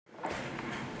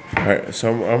Alright,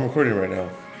 so I'm recording right now.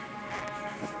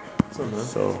 What's up, man?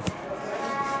 So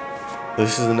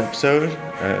this is an episode.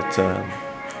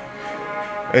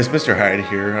 It's Mr. Hyde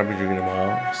here. I've been drinking a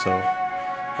while, so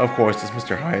of course it's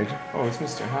Mr. Hyde, Oh, it's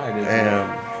Mr. Hyde, isn't it? and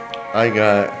I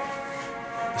got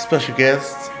a special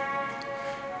guest.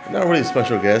 Not really a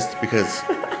special guest because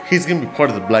he's gonna be part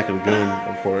of the Black Lagoon,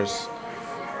 of course.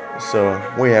 So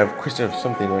we have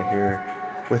Christophersomething right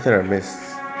here within our midst,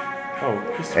 Oh,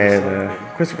 Christopher and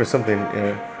something.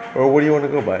 Christophersomething. Or what do you want to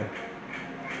go by?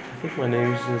 I think my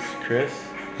name's just Chris.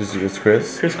 Just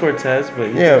Chris. Chris Cortez, but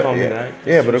you can Yeah, call me yeah, that.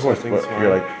 yeah. But Christopher of course, something's but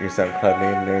you're fine. like your SoundCloud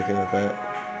name and everything like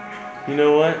that. You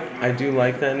know what? I do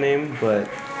like that name, but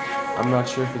I'm not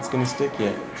sure if it's gonna stick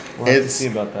yet. We'll have to see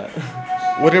It's about that.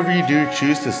 whatever you do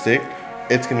choose to stick.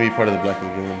 It's gonna be part of the Black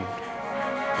Lagoon,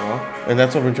 Well, and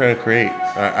that's what I've been trying to create.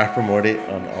 I promote it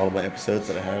on all of my episodes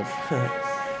that I have.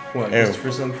 what? And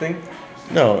Christopher something?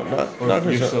 no, not Or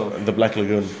just yourself? the Black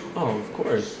Lagoon, Oh, of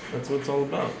course. That's what it's all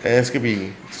about. and it's gonna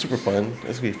be super fun.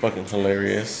 It's gonna be fucking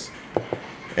hilarious.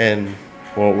 And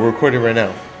well, we're recording right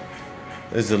now.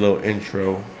 This is a little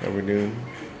intro that we're doing.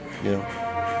 You know,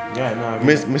 Yeah, no, I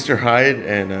mean, Mr. Hyde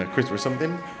and Christopher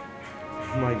something,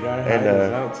 my guy and Hyde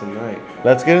is out tonight.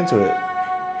 let's get into it.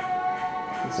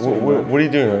 Let's do it, man. What are you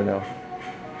doing right now?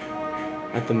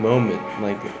 At the moment,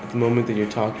 like at the moment that you're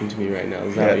talking to me right now,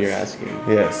 is that what you're Yes. asking?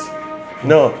 Yes.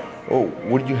 No. Oh,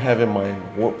 what do you have in mind?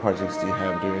 What projects do you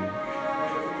have doing?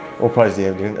 What projects do you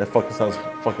have doing? That fucking sounds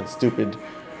fucking stupid.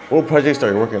 What projects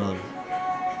are you working on?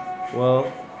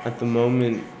 Well, at the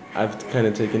moment, I've kind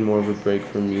of taken more of a break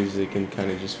from music and kind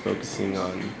of just focusing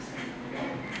on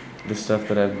the stuff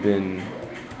that I've been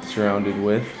surrounded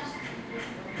with,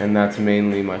 and that's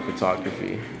mainly my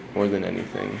photography more than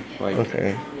anything. Like,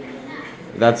 Okay.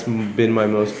 that's been my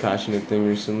most passionate thing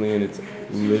recently, and it's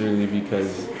literally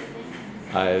because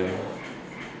I've,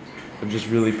 I've just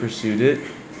really pursued it,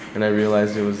 and I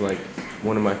realized it was like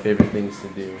one of my favorite things to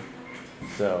do.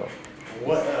 So,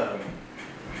 What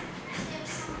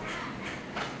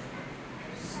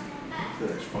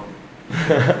That's fucking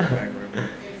background.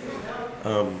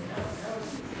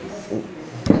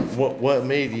 What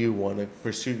made you want to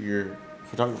pursue your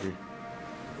photography?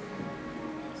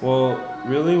 well,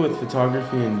 really with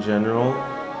photography in general,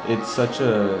 it's such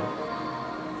a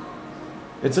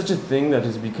it's such a thing that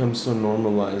has become so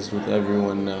normalized with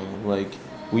everyone now. Like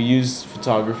we use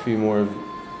photography more of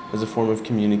as a form of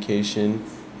communication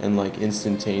and like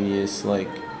instantaneous like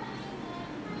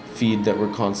feed that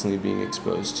we're constantly being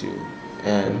exposed to. Okay.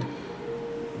 And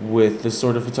with the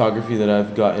sort of photography that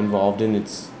I've got involved in,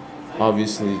 it's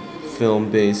obviously film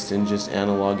based and just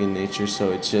analog in nature,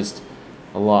 so it's just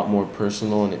a lot more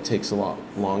personal and it takes a lot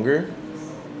longer.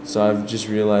 So I've just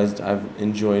realized I've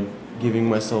enjoyed giving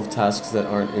myself tasks that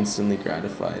aren't instantly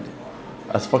gratified.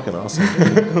 That's fucking awesome,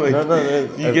 dude.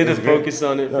 Like you get to It's great. focus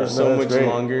on it for No, so that's much great.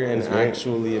 longer and It's great.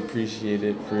 actually appreciate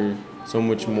it for so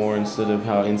much more instead of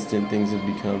how instant things have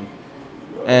become.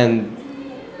 And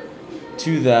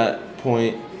to that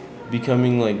point,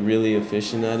 becoming like really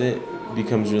efficient at it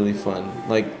becomes really fun.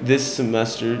 Like this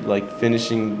semester, like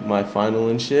finishing my final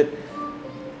and shit,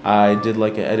 I did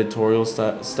like an editorial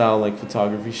style like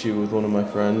photography shoot with one of my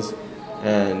friends,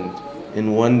 and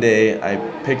in one day I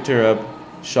picked her up,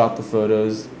 shot the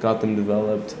photos, got them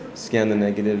developed, scanned the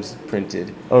negatives,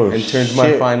 printed, Oh and turned my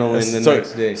shit! final in the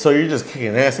next day. So you're just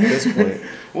kicking ass at this point.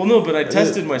 Well, no, but I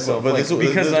tested myself But like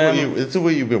because this is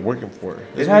what you've been working for. This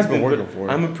it is what has you've been been, but working for.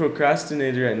 I'm a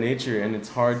procrastinator at nature, and it's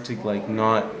hard to like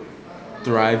not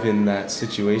thrive in that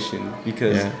situation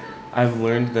because Yeah. I've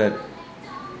learned that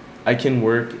I can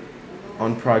work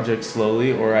on projects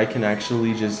slowly, or I can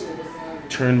actually just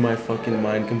turn my fucking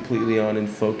mind completely on and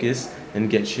focus and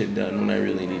get shit done when I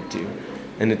really need to.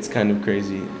 And it's kind of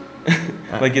crazy.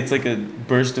 Like it's like a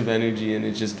burst of energy and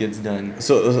it just gets done.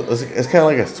 So it's kind of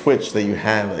like a switch that you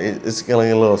have. It's kind of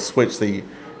like a little switch that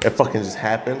it fucking just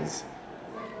happens.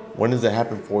 When does it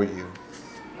happen for you?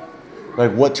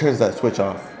 Like what turns that switch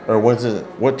off, or what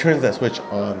turns that switch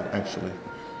on actually?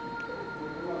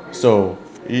 So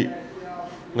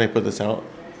let me put this out.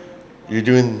 You're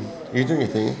doing your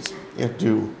things. You have to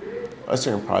do a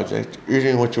certain project. You're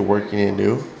doing what you're working to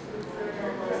do,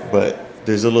 but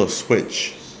there's a little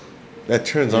switch that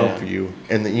turns on Yeah. for you,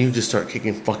 and then you just start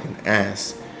kicking fucking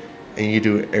ass, and you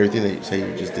do everything that you say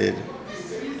you just did.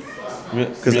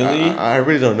 Because Really? I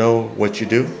really don't know what you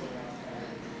do.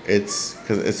 It's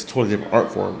because it's a totally different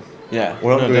art form. Yeah.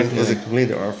 What I'm No, doing is a definitely. completely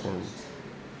different art form.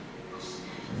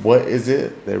 What is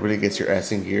it that really gets your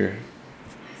ass in gear?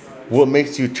 What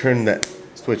makes you turn that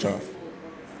switch off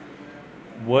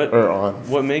What or on?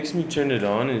 what makes me turn it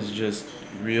on is just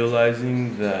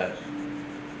realizing that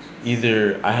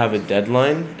either I have a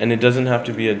deadline, and it doesn't have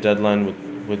to be a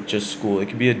deadline with just school. It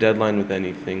could be a deadline with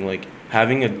anything. Like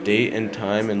having a date and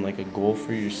time and like a goal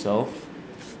for yourself,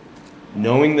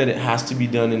 knowing that it has to be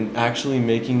done, and actually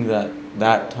making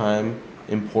that time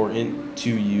important to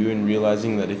you, and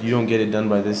realizing that if you don't get it done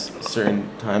by this certain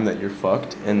time, that you're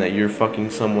fucked and that you're fucking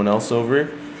someone else over.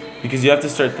 Because you have to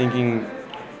start thinking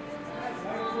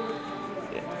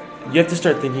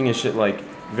of shit like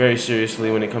very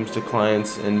seriously when it comes to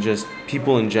clients and just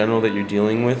people in general that you're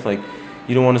dealing with. Like,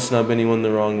 you don't want to snub anyone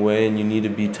the wrong way, and you need to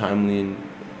be timely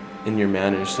in your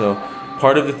manners. So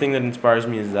part of the thing that inspires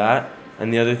me is that,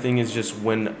 and the other thing is just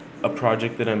when a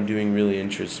project that I'm doing really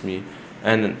interests me.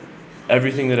 And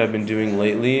everything that I've been doing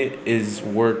lately is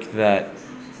work that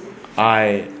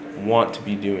I want to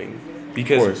be doing. Of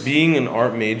Because course. being an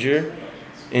art major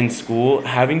in school,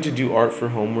 having to do art for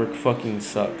homework fucking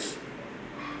sucks.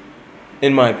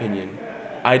 In my opinion,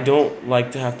 I don't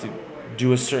like to have to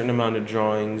do a certain amount of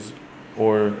drawings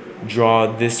or draw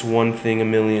this one thing a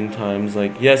million times.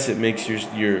 Like, yes, it makes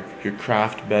your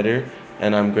craft better,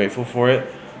 and I'm grateful for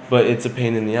it, but it's a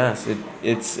pain in the ass.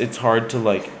 It's hard to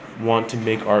like want to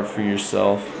make art for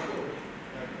yourself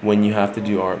when you have to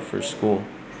do art for school.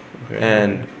 Okay.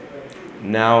 And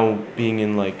now being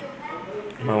in like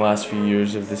my last few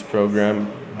years of this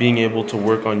program, being able to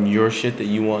work on your shit that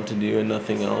you want to do and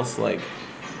nothing else, like,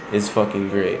 is fucking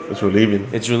great. It's relieving.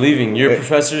 It's relieving. Your It,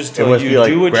 professors it tell must be you like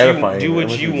do gratifying. It what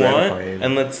must be you want, gratifying.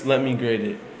 and let me grade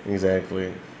it. Exactly.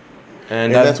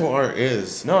 And And that's I've what art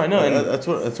is. no, I know, and That's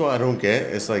what I don't get.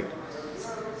 It's like,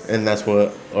 and that's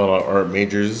what a lot of art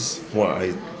majors.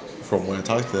 From when I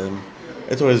talk to them,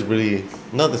 it's always really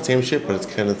not the same shit, but it's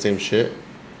kind of the same shit.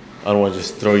 I don't want to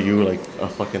just throw you like a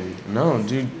fucking no,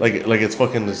 dude, like it's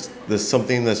fucking this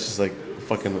something that's just like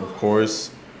fucking of course.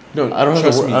 no, I don't have the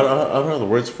trust word. me, I don't have the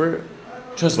words for it.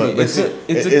 trust me. But basically,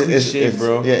 It's a cliche, it's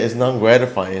bro. yeah, it's non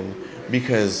gratifying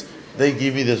because they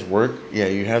give you this work. Yeah,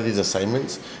 you have these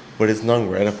assignments, but it's non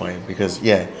gratifying because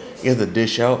yeah, you have to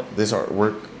dish out this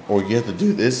artwork or you have to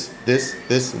do this,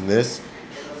 and this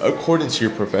according to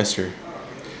your professor,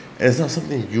 and it's not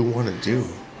something you want to do,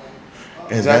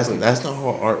 and Exactly, that's not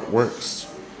how art works.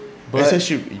 but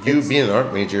Especially you it's being an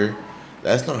art major,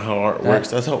 that's not how art works.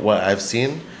 that That's not what I've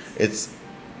seen. It's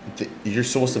you're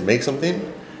supposed to make something,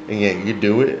 and yeah, you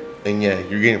do it, and yeah,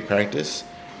 you're getting practice,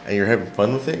 and you're having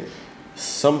fun with it.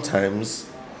 Sometimes,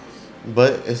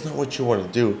 but it's not what you want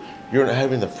to do. You're not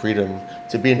having the freedom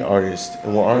to be an artist,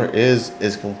 and what art is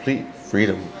complete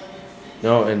freedom.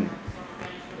 no, and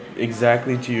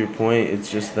exactly to your point.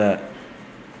 It's just that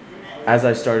as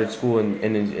I started school, and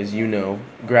as you know,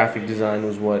 graphic design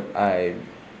was what I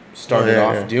Oh started yeah,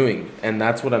 off yeah. doing, and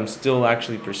that's what I'm still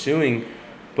actually pursuing.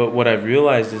 But what I've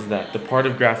realized is that the part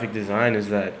of graphic design is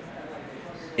that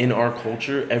in our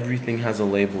culture, everything has a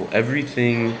label,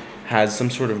 everything has some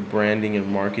sort of branding and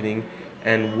marketing,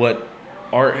 and what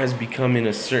art has become in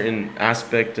a certain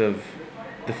aspect of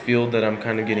the field that I'm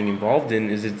kind of getting involved in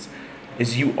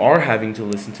is you are having to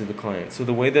listen to the client. So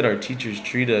the way that our teachers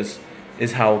treat us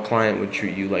is how a client would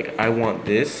treat you. Like, I want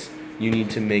this, you need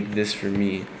to make this for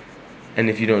me. And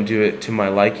if you don't do it to my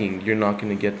liking, you're not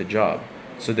going to get the job.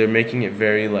 So they're making it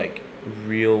very like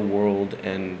real world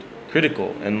and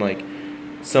critical. And like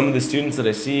some of the students that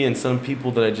I see and some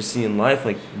people that I just see in life,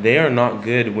 like, they are not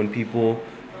good when people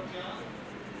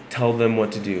tell them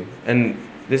what to do. And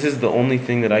this is the only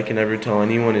thing that I can ever tell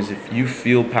anyone is if you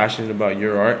feel passionate about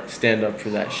your art, stand up for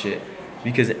that shit.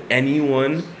 Because It's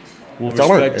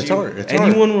art. It's art. It's art.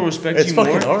 anyone will respect It's you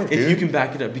fucking more art, if you dude. can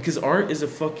back it up. Because art is a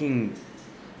fucking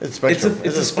It's spectrum.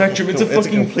 it's a spectrum. It's a It's a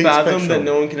fucking complete fathom that spectrum.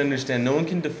 no one can understand. No one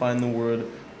can define the word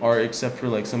art except for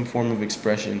like some form of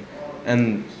expression.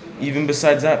 And even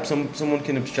besides that, someone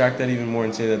can abstract that even more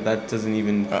and say that that doesn't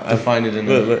even I've define it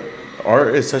enough. look,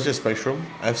 art is such a spectrum.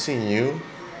 I've seen you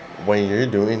when you're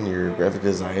doing your graphic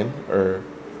design or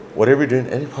whatever you're doing,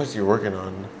 any project you're working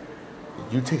on,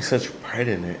 you take such pride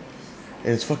in it,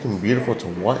 and it's fucking beautiful to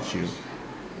watch you.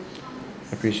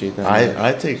 I appreciate that, man.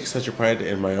 I take such a pride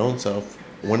in my own self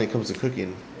when it comes to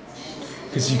cooking.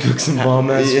 Cause you cook some bomb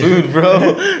ass Yeah. food, bro.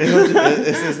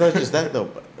 It's not just that though,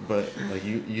 but like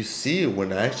you see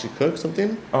when I actually cook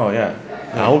something, Oh yeah,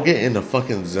 yeah. I'll get in a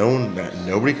fucking zone that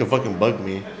nobody can fucking bug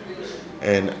me.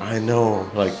 And I know,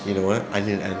 like, you know what? I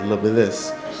need to add a little bit of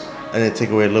this. I need to take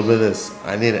away a little bit of this.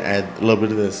 I need to add a little bit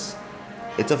of this.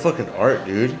 It's a fucking art,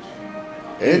 dude.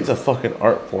 It's Dude, a fucking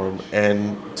art form.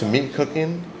 And to me,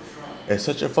 cooking is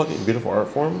such a fucking beautiful art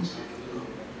form.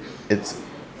 It's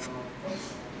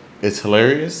it's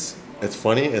hilarious. It's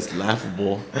funny. It's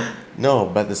laughable. No,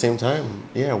 but at the same time,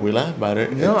 yeah, we laugh about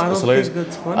it. no, I It's don't hilarious. think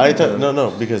that's funny though. No,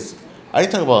 no, because I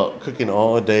talk about cooking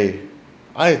all day.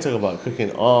 I talk about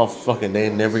cooking all fucking day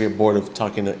and never get bored of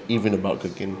talking even about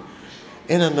cooking.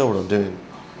 And I know what I'm doing.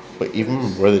 But even my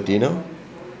brother Dino,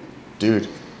 dude,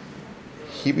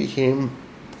 he became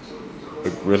a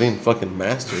grilling fucking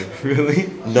master. Really?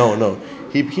 No.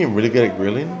 He became really good at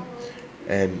grilling.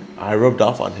 And I rubbed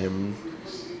off on him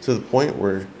to the point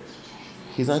where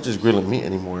he's not just grilling meat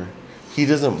anymore. He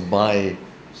doesn't buy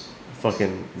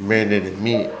fucking marinated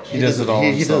meat. He does it all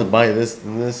He doesn't himself. buy this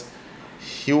and this.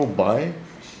 He will buy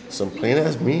some plain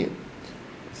ass meat,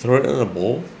 throw it in a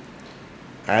bowl,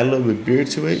 add a little bit of beer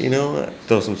to it,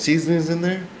 throw some seasonings in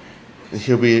there,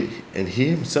 and he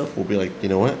himself will be like, you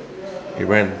know what? Hey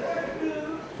Brandon,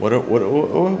 what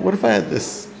if I had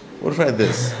this? What if I had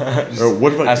this? Or Just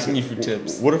what if I asking you for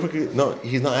tips. what if I could no,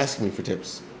 he's not asking me for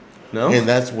tips. No? And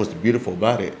that's what's beautiful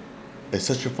about it. It's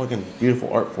such a fucking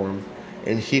beautiful art form.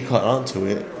 And he caught on to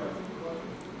it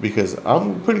because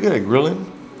I'm pretty good at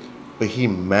grilling, but he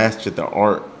mastered the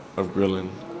art of grilling.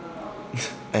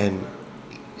 And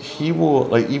he will,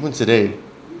 like, even today,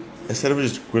 instead of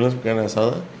just grilling some carne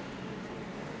asada,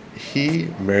 he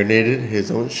marinated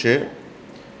his own shit.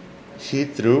 He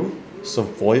threw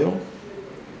some foil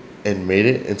and made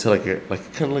it into like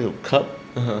kind of like a cup,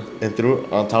 and threw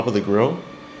it on top of the grill,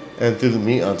 and threw the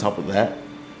meat on top of that,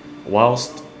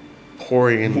 whilst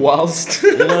pouring. Whilst.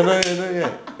 No,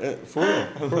 yeah, for real,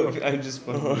 for real. I'm just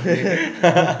fucking with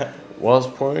you.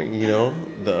 Whilst pouring,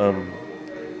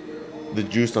 the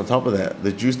juice on top of that,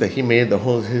 the juice that he made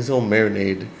his whole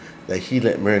marinade that he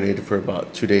let marinate for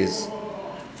about 2 days,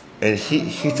 and he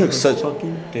Days.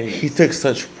 took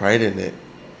such pride in it,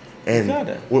 You and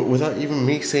gotta. without even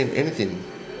me saying anything,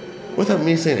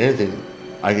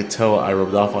 I could tell I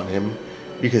rubbed off on him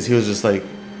because he was just like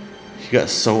he got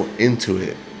so into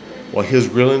it while he was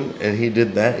grilling, and he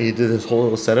did that. He did his whole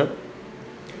little setup,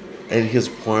 and he was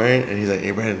pouring, and he's like,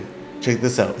 "Hey, Brandon, check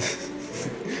this out."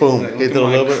 Boom. Like, He look at threw a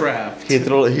my little bit. craft. He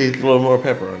threw a little more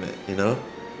pepper on it. He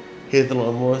threw a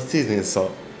little more seasoning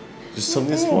salt. Just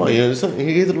something small. He threw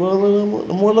a little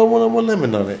more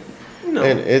lemon on it, You know.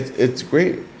 and it's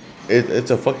great.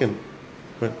 It's a fucking.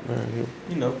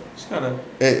 Just gotta.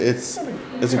 It's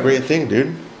a great thing, dude,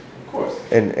 Of course.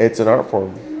 and it's an art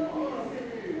form.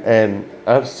 And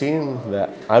I've seen that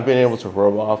I've been able to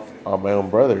rub off on my own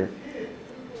brother,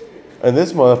 and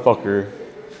this motherfucker,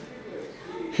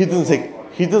 he doesn't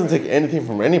take anything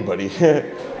from anybody.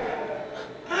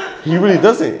 He really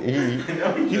doesn't.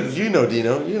 No, he doesn't. You know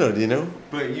Dino.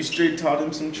 But you straight taught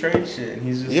him some trade shit, and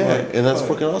he's just Yeah, like, and that's fuck.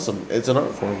 fucking awesome. It's an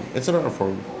art form. It's an art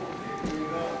form.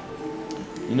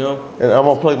 You know, And I'm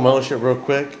gonna plug my own shit real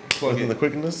quick. Plug Within it. the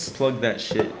quickness, Plug that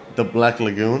shit. the Black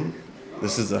Lagoon.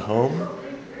 This is a home.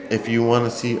 If you want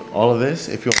to see all of this,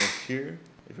 if you want to hear,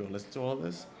 if you want to listen to all of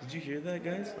this, Did you hear that,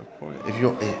 guys? of course. If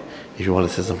you want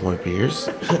to see some more beers,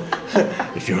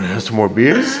 if you want to have some more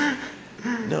beers,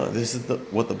 no, this is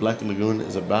what the Black Lagoon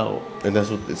is about, and that's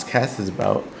what this cast is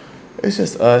about. It's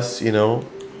just us,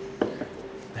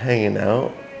 hanging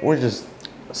out. We're just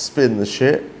spitting the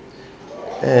shit,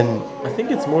 and I think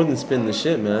it's more than spin the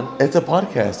shit, man. it's a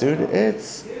podcast, dude.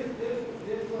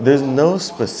 There's no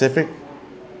specific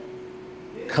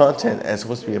content it's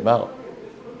supposed to be about.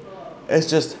 It's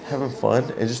just having fun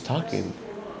and just talking,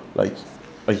 like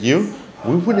you.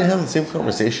 We wouldn't have the same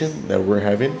conversation that we're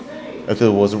having if it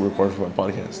wasn't recorded for my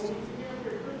podcast.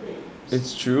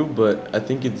 It's true, but I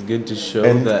think it's good to show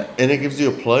And that. and it gives you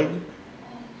a plug.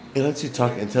 It lets you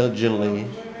talk intelligently,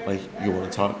 like you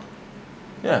want to talk.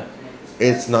 Yeah.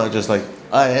 It's not just like,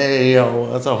 hey,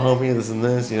 yo, that's our homie, this and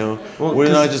this, Well, We're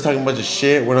not because just talking a bunch of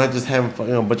shit. We're not just having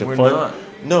a bunch of we're fun. not.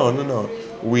 No.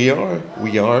 We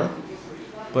are.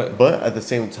 But But at the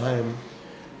same time,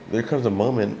 there comes a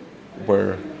moment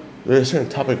where there's a certain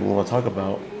topic we want to talk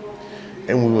about,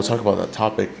 and we will talk about that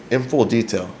topic in full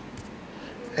detail.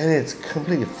 And it's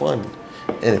completely fun.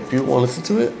 And if you want to listen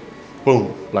to it,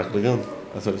 boom, Black Lagoon.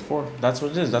 That's what it's for. that's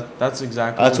what it is. That's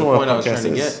exactly That's the what point my I was podcast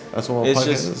trying to is. get. That's what my It's podcast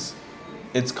just, is.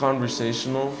 it's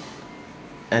conversational,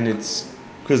 and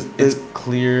Because it's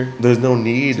clear there's no to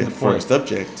need the for a point.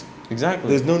 subject. Exactly.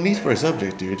 There's no need for a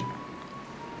subject, dude.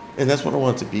 And that's what I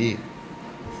want it to be.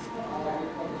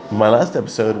 My last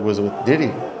episode was with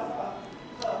Diddy.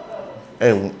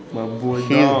 And My boy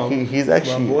Dom. he's My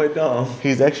actually boy Dom.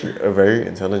 he's actually a very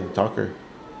intelligent talker.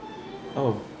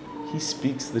 Oh, he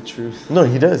speaks the truth. No,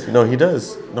 he does. No, he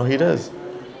does. No, he does.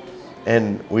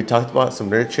 And we talked about some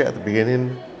nerd shit at the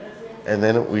beginning, and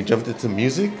then we jumped into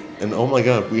music, and oh my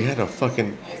god, we had a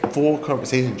fucking full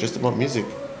conversation just about music.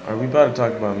 Are we about to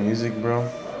talk about music, bro?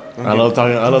 I'm good. I love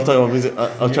talking about music. I'm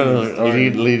You're trying to getting like,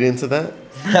 started. lead into that,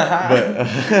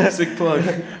 but Sick plug.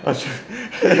 I'm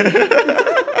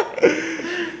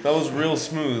That was real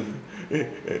smooth.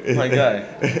 My guy.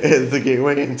 it's the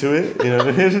gateway into it. You know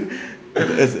what I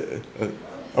mean?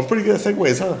 I'm pretty good at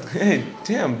segues, huh? Hey,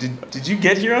 damn, did you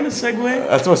get here on a Segway?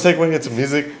 That's my segue into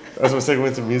music. That's my segue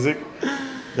into music.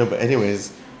 No, but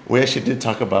anyways, we actually did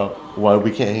talk about why we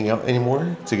can't hang out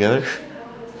anymore together,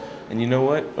 And you know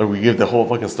what? or we give the whole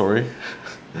fucking story.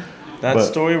 That But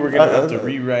story we're gonna have to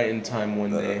rewrite in time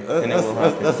one day, and it will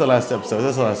happen. that's the last episode.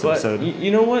 That's the last But episode.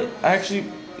 you know what? Actually,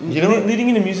 You know what? leading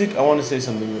into music, I want to say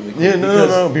something really Yeah, quick no, because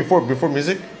no. Before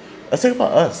music, let's talk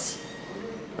about us,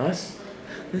 us.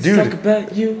 Let's talk dude.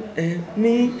 about you and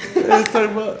me. Let's talk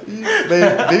about you,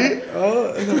 baby.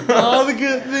 All the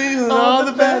good things and All all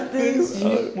the the bad bad things. things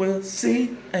you will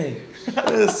see. Hey,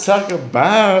 Let's talk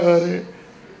about it,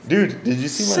 dude. Did you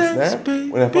see my sex, snap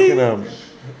when I fucking baby.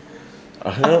 I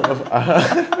hung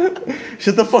up?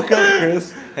 Shut the fuck up,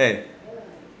 Chris. Hey,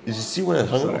 Did you see when I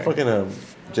hung up with sorry, fucking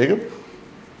Jacob?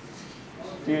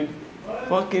 dude.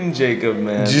 Fucking Jacob, Did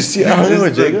man. you see I hung up This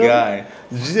with the Jacob? guy.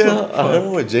 Did you see The I hung up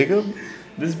fuck. with Jacob?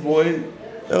 This boy,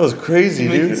 That was he crazy,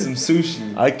 making some dude.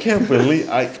 sushi. I can't believe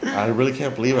I really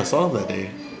can't believe I saw him that day.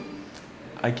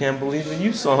 I can't believe that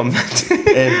you saw him that day.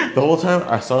 And the whole time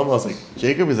I saw him, I was like,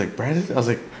 Jacob. He's like, Brandon. I was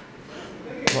like,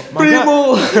 My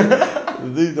God. primo.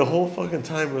 The whole fucking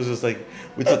time was just like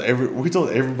we told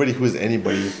everybody who is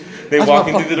anybody. They That's walk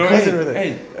my in through the fucking door. cousin Hey, right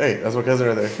there. hey. Hey, that's my cousin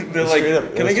right there. They're Straight up.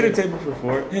 like, can I get a Straight, table for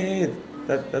four? Hey,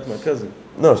 that's my cousin.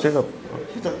 no, straight up.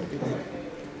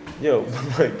 Yo,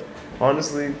 but like,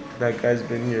 honestly, that guy's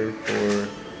been here for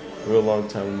a real long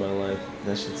time in my life.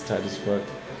 That shit's tight as fuck.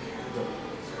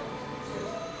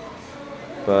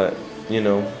 But, you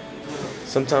know,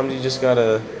 sometimes you just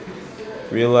gotta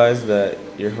realize that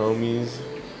your homies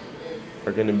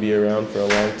are gonna be around for a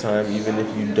long time, even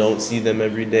if you don't see them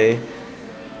every day.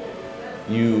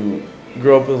 You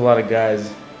grow up with a lot of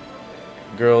guys,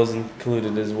 girls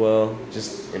included as well,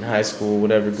 just in high school,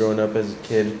 whatever, growing up as a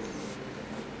kid.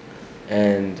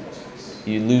 And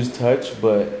you lose touch,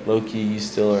 but low key, you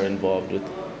still are involved with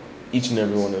each and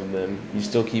every one of them. You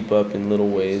still keep up in little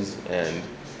ways. And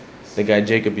the guy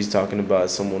Jacob he's talking about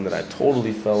is someone that I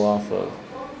totally fell off of.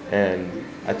 And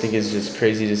I think it's just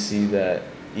crazy to see that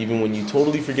even when you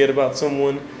totally forget about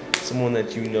someone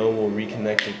that you know will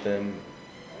reconnect with them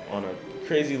on a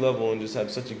crazy level and just have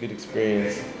such a good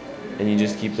experience. And you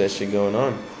just keep that shit going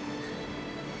on.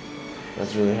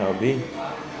 That's really how it be.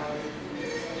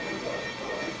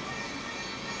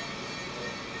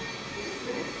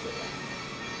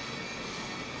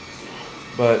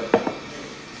 But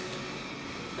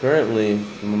currently,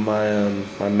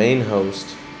 my main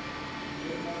host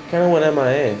kind of went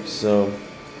MIA, so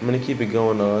I'm gonna keep it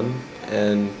going on.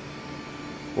 And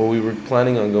what we were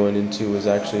planning on going into was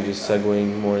actually just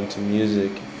segueing more into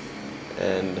music.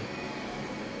 And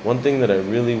one thing that I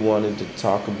really wanted to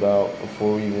talk about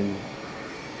before we even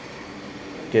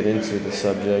get into the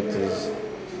subject is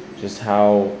just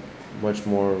how much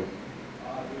more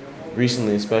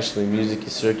recently, especially, music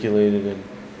is circulated and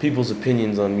people's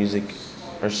opinions on music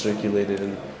are circulated.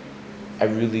 And I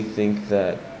really think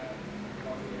that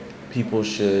people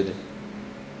should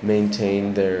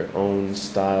maintain their own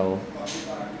style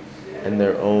and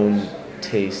their own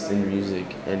taste in music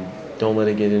and don't let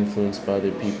it get influenced by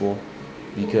other people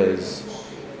because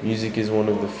music is one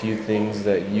of the few things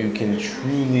that you can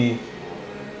truly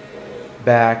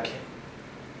back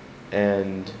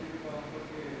and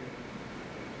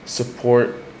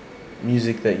support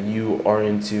music that you are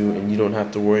into and you don't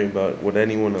have to worry about what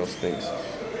anyone else thinks.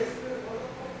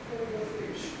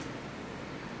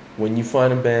 When you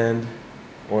find a band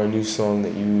or a new song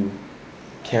that you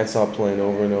can't stop playing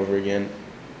over and over again,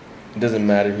 it doesn't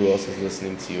matter who else is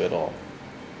listening to you at all.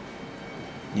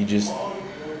 You just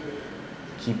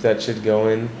keep that shit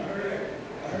going.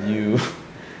 You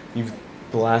you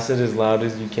blast it as loud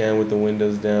as you can with the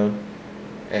windows down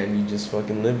and you just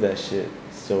fucking live that shit.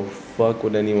 So fuck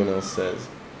what anyone else says.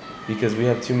 Because we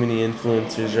have too many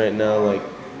influencers right now, like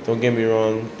don't get me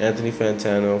wrong, Anthony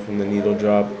Fantano from the Needle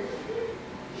Drop,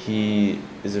 he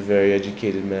is a very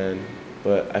educated man,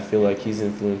 but I feel like he's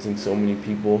influencing so many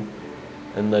people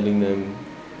and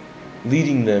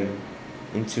leading them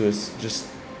into just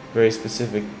very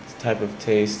specific type of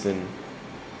taste, and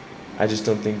I just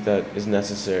don't think that is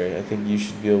necessary. I think you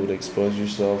should be able to expose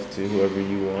yourself to whoever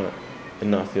you want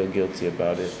and not feel guilty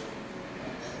about it.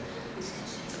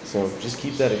 So just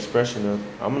keep that expression up.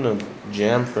 I'm gonna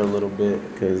jam for a little bit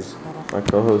because my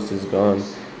co-host is gone.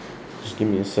 Just give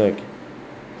me a sec.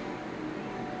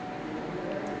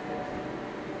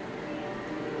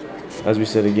 As we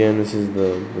said again, this is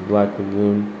the Black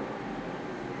Lagoon.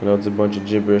 I know it's a bunch of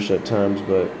gibberish at times,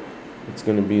 but it's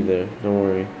gonna be there. Don't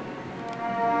worry.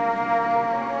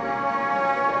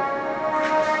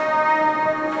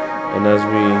 And as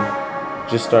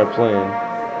we just start playing,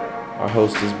 our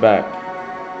host is back.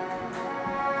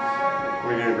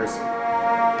 What are you doing, Chris?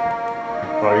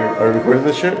 Are you recording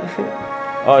this shit?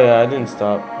 Oh yeah, I didn't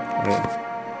stop. Yeah.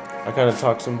 I kind of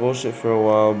talked some bullshit for a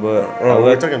while, but What are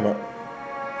we talking about?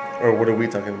 Or what are we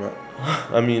talking about?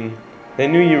 I mean, they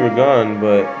knew you were gone,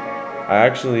 but I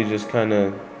actually just kind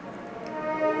of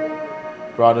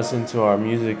brought us into our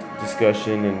music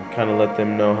discussion and kind of let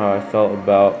them know how I felt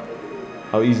about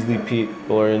how easily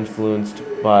people are influenced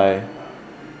by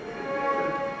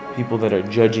people that are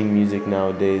judging music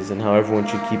nowadays and how everyone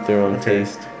should keep their own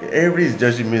taste. Everybody's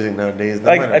judging music nowadays. No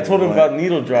Like matter I told him what. about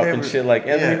needle drop and shit. Like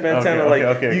Anthony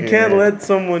Fantano, you can't let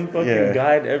someone fucking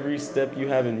guide every step you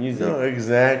have in music. No,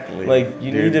 exactly. Like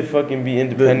you need to fucking be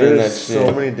independent in There's that shit.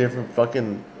 so many different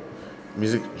fucking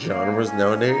music genres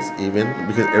nowadays, even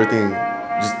because everything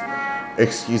just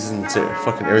excuses into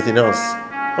fucking everything else.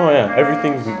 Oh yeah,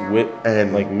 everything's with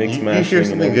And like mix you mashing hear and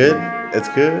something everything. good, it's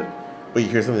good, but you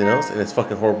hear something else and it's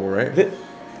fucking horrible, right?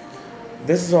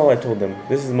 This is all I told them.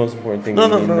 This is the most important thing No, you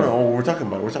no, need no, to no. know. We're talking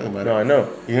about it. We're talking about No, it. I know.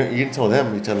 You didn't tell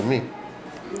them. You're telling me.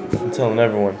 I'm telling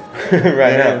everyone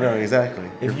right now. Yeah, no, exactly.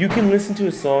 If you can listen to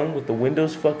a song with the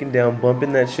windows fucking down,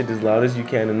 bumping that shit as loud as you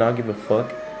can, and not give a fuck,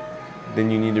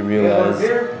 then you need to realize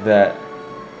that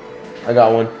I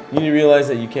got one. You need to realize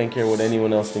that you can't care what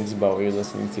anyone else thinks about what you're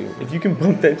listening to. If you can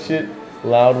bump that shit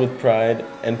loud with pride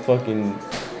and fucking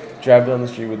drive down the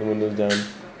street with the windows down,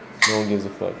 no one gives a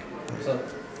fuck. What's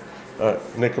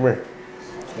up? Nick, come here.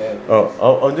 Yeah.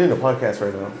 Oh, I'm doing a podcast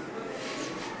right now.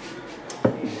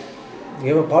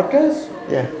 You have a podcast?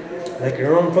 Yeah, Like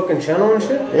your own fucking channel and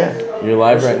shit? yeah. You're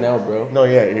live right now, bro. No,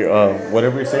 yeah.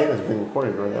 Whatever you're saying is being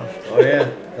recorded right now. Oh yeah,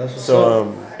 that's what's So,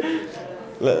 up.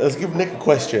 let's give Nick a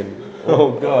question.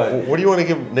 Oh god. What do you want to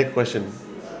give Nick a question?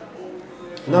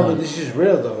 No, but this is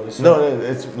real though. It's No,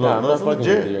 like, I'm not it's fucking with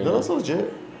you legit. right No, now. it's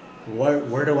legit.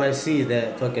 where do I see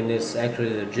that fucking this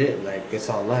actually legit? Like it's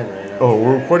online right now. Oh,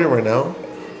 we're recording right now.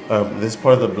 This is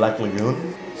part of the Black Lagoon.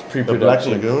 It's The Black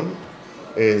pre-production. Lagoon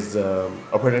is a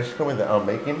production company that I'm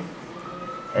making.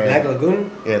 Black And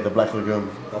Lagoon? yeah, the Black Lagoon.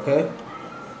 Okay.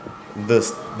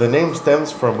 The name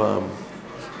stems from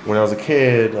when I was a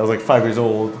kid. I was like 5 years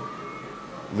old.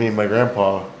 Me and my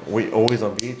grandpa, we always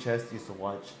on VHS used to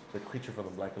watch The Creature from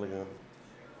the Black Lagoon.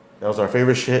 That was our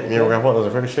favorite shit. Me and my grandpa, that was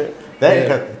our favorite shit.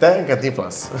 That and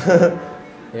Cantinflas.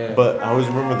 Yeah. But I always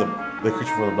remember the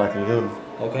Creature from the Black Lagoon.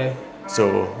 Okay.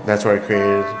 So that's where I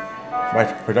created my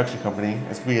production company.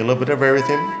 It's gonna be a little bit of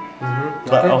everything.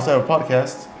 But I Okay. also have a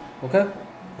podcast. Okay.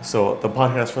 So the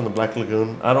podcast from the Black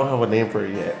Lagoon. I don't have a name for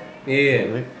it yet. Yeah.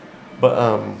 Really.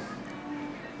 But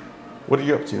what are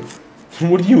you up to?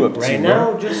 What are you up to, Right bro?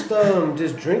 now,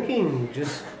 just drinking,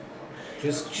 just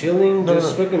chilling, No,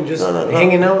 just no, fucking, just no, no,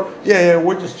 hanging no. out. Yeah,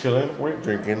 we're just chilling. We're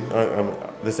drinking.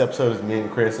 This episode is me and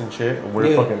Chris and shit. And we're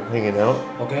Yeah. fucking hanging out.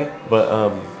 Okay.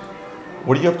 But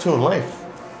what are you up to in life?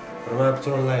 What am I up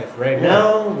to in life? Right Yeah.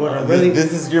 now, what I'm really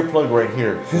This is your plug right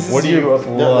here. This What is are your you up?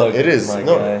 No, plug, it is. my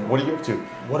No, guy. what are you up to?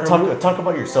 What I'm- Talk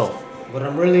about yourself. what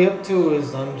I'm really up to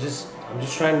is I'm just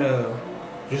trying to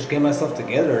just get myself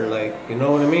together, like, you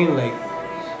know what I mean? Like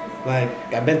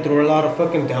I've been through a lot of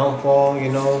fucking downfall,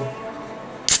 you know.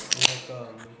 Like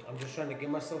I'm just trying to get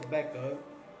myself back up,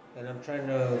 and I'm trying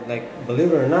to, like,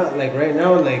 believe it or not, like right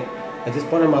now, like at this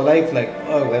point in my life, like,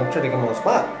 oh, like, I'm trying to get my own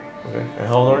spot. Okay. And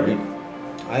how old are you?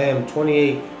 I am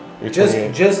 28. You're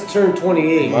 28. Just turned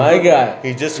 28. My guy.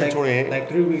 He just turned 28. Like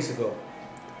 3 weeks ago.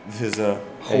 This is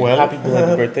Hey, Joel. happy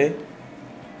belated birthday.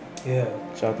 Yeah.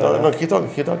 Shout that out. No, keep talking,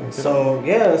 keep talking. So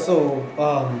yeah,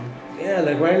 yeah,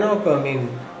 like right now, I mean,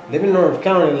 living in Orange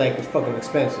County, like, it's fucking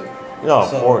expensive. No, of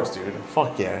So, course, dude.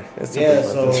 Fuck yeah. It's super Yeah,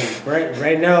 so expensive.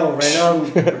 right now,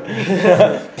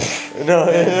 No,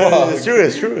 it's true,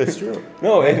 it's true, it's true.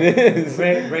 No, it is.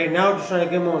 right now, just trying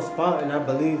to get my own spot, and I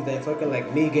believe that fucking,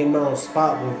 like, me getting my own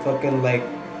spot will fucking, like,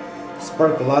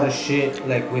 spark a lot of shit,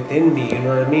 like, within me. You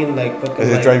know what I mean? Like fucking, Does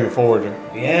it like, drive you forward?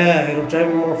 yeah, it'll drive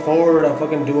me more forward. I'll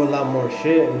fucking do a lot more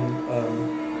shit, and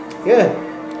yeah,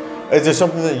 Is there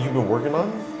something that you've been working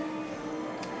on?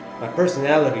 my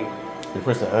personality. Your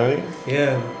personality?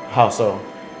 Yeah. How so?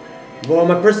 Well,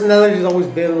 my personality has always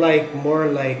been, like, more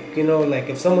like, you know, like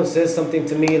if someone says something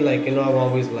to me, like, you know, I'm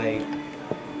always like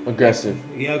Aggressive.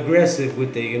 yeah, aggressive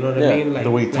with it. You know what I Yeah, mean? Like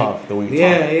the way you like talk, the way you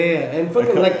yeah, talk. yeah, and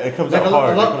fucking, like It comes like out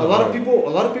hard. It comes a out lot of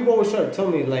hard. people always try to tell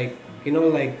me, like, you know,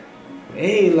 like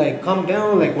hey, like, calm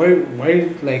down. Like, why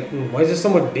is there so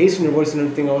much bass in your voice and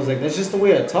everything? I was like, that's just the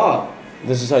way I talk.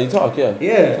 This is how you talk, yeah.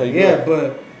 That's how Yeah, you grew yeah, up.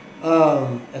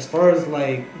 but as far as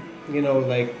like,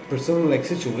 like pursuing like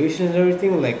situations and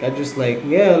everything, like I just like,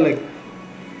 yeah, like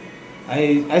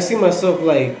I see myself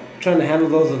like trying to handle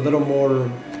those a little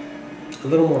more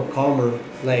calmer,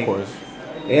 Of like, course.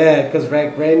 yeah, because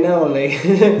right now, like,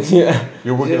 Yeah.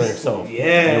 You're working on just, yourself.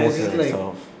 yeah, You're it's working just on like,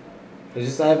 yourself. it's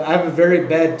just I have a very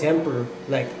bad temper.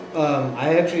 Like,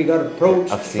 I actually got Yeah,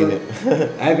 approached I've seen for,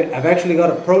 it. I've actually got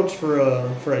approached for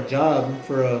a job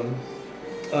for a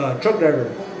truck driver.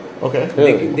 Okay.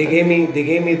 Really? They gave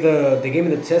me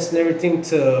the test and everything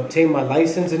to obtain my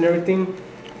license and everything,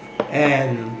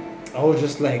 and I was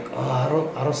just like,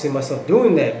 oh, I don't see myself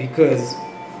doing that because,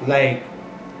 like,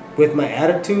 with my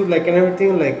attitude, like, and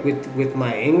everything, like with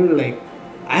my anger, like,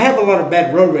 I have a lot of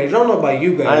bad road rage. I don't know about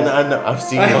you guys. I know. I've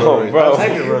seen your road Oh, rage. bro. I've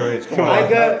seen your road rage. Come Come on. I on.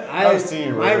 got I've seen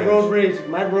your road rage.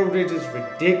 my road rage is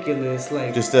ridiculous.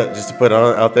 Like, Just to put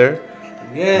on out there,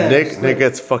 yeah, Nick just Nick like,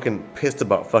 gets fucking pissed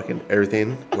about fucking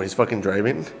everything when he's fucking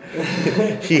driving.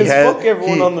 Because fuck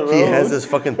everyone on the He has road. this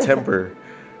fucking temper.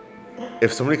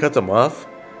 If somebody cuts him off,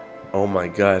 oh my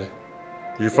god,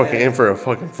 you're fucking in yeah. for a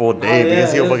fucking full Oh day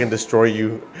because yeah, he'll fucking destroy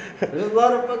you. there's a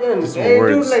lot of fucking, Just with hey dude,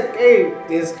 words. like, hey,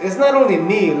 it's not only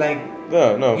me, like,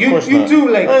 No, no, of course you not. too,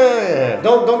 like, Yeah.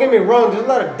 don't get me wrong, there's a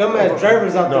lot of dumbass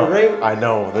drivers out there, No, right? I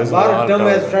know. A There's a lot of lot of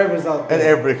dumbass dollars, drivers out and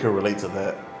there. everybody can relate to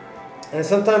that. And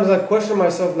sometimes I question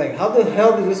myself, like, how the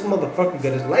hell did this motherfucker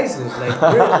get his license? Like,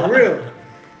 real for real.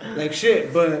 Like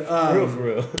shit, but For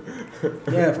real.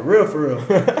 yeah, for real.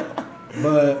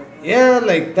 But yeah,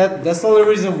 like that's the only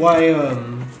reason why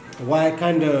I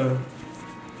kinda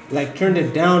like turned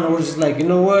it down. I was just like, you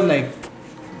know what, like,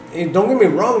 don't get me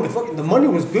wrong, the money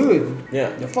was good. Yeah.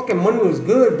 The fucking money was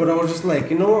good, but I was just like,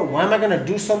 you know what? Why am I gonna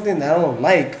do something that I don't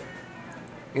like?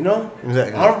 You know?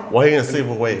 Exactly. I don't. Why are you gonna sleep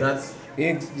away? That's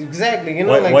Exactly. You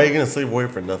know, Why are like, you gonna sleep away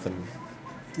for nothing?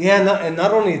 yeah, and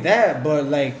not only that, but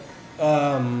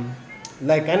um,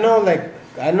 like I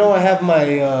know I have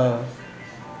my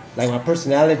like my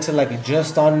personality to like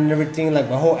adjust on and everything, like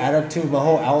my whole attitude, my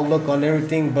whole outlook on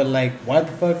everything. But like, why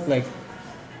the fuck, like,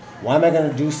 why am I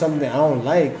gonna do something I don't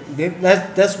like?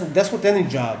 That's with any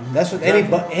job. That's with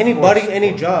exactly. anybody, Of any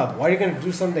course. job. Why are you gonna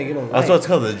do something you don't That's why like? it's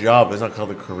called the job. It's not called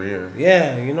the career.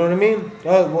 Yeah, you know what I mean.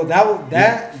 Oh well, that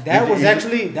was You're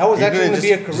actually doing it gonna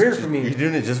be a career for you're me.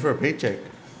 doing it just for a paycheck.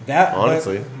 But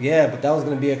Honestly. yeah, but that was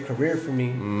gonna be a career for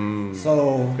me.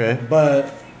 So, Okay. but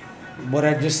what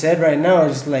I just said right now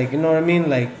is like, you know what I mean,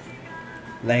 like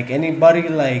anybody,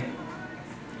 like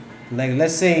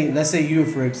let's say you,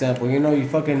 for example, you know,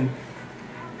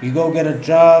 you go get a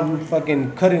job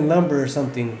fucking cutting lumber or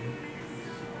something.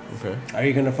 Okay. Are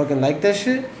you gonna fucking like that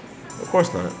shit? Of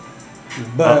course not.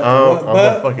 I'm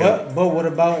a fucking. But what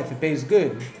about if it pays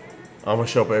good? I'm gonna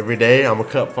show up every day. I'm gonna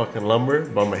cut fucking lumber,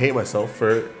 but I'm gonna hate myself for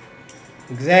it.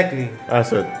 Exactly.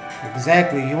 That's it.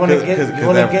 Exactly. Because You I have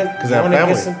want to get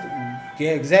family. some.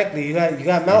 Yeah, exactly. You got You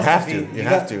mouths to have to. feed. You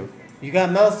have to. You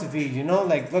got mouths to feed. You know,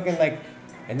 like fucking like,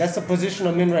 and that's the position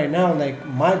I'm in right now. Like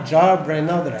my job right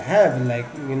now that I have, and like,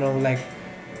 you know, like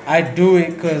I do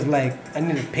it because like I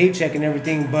need a paycheck and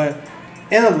everything. But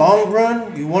in the long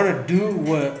run, you want to do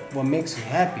what makes you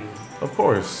happy. Of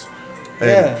course. And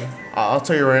Yeah. I'll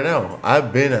tell you right now,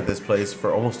 I've been at this place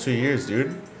for almost 2 years,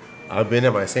 dude. I've been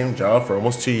at my same job for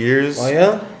almost two Oh years,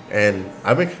 yeah. and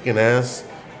I've been kicking ass.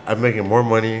 I'm making more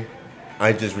money.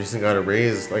 I just recently got a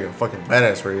raise, like a fucking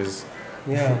badass raise.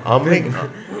 Yeah. I'm big.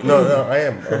 making, no, I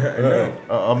am. I know.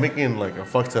 I'm making like a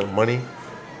fuck ton of money,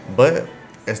 but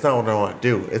it's not what I want to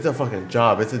do. It's a fucking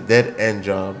job. It's a dead end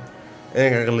job.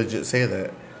 And I can legit say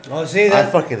that. Oh, see I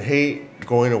that? fucking hate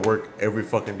going to work every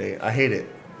fucking day. I hate it.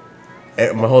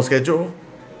 My whole schedule,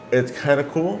 it's kind of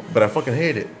cool, but I fucking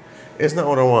hate it. It's not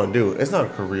what I want to do. It's not a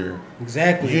career.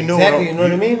 Exactly. You know what Exactly. You know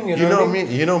what I mean? You you know what I know mean?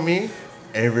 me. You know me.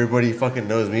 Everybody fucking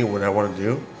knows me. What I want to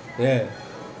do. Yeah.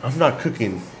 I'm not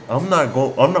cooking. I'm not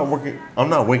going. I'm not working. I'm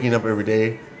not waking up every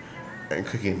day and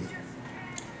cooking.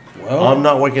 I'm Well,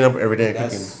 not waking up every day and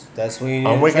cooking. that's what you I'm need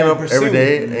to try waking and up every pursue.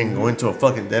 day and going to a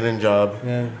fucking dead end job.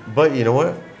 Yeah. But you know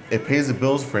what? It pays the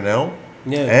bills for now.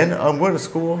 Yeah. And I'm going to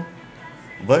school.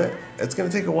 But it's gonna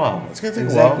take a while. It's gonna take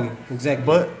a while. Exactly. Exactly.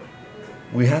 But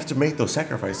we have to make those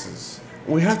sacrifices.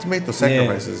 We have to make those Yeah.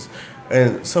 sacrifices.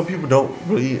 And some people don't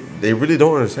really, they really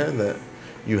don't understand that.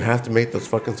 You have to make those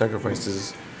fucking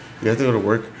sacrifices. You have to go to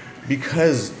work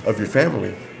because of your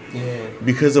family, Yeah.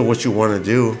 because of what you want to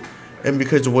do, and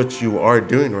because of what you are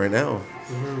doing right now.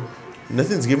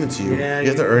 Nothing's given to you. Yeah. You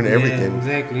have to earn Yeah. everything.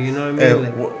 Exactly. You know what I mean?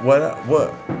 And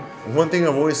Like. one thing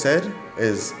I've always said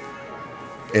is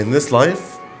In this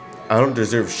life, I don't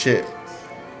deserve shit,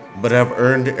 but I've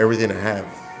earned everything I have.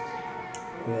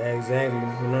 Yeah, exactly.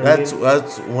 You know what I That's mean?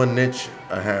 that's one niche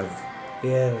I have.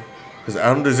 Yeah. Because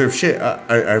I don't deserve shit.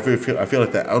 I feel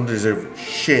like that. I don't deserve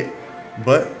shit.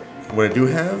 But what I do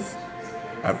have,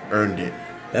 I've earned it.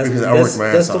 Because I worked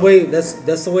my That's ass the off. way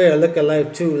that's the way I look at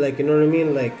life too. Like you know what I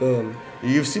mean?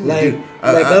 You've seen me, Like dude.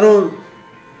 like I don't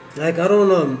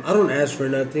ask for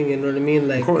nothing. You know what I mean? Of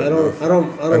Like course, no.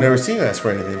 I I've never don't seen you ask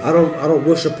for anything. I don't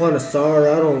wish upon a star.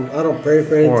 I don't pray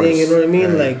for Of anything. You know course. what I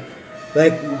mean? Yeah.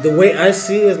 Like the way I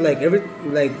see is like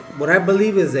what I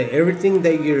believe is that everything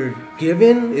that you're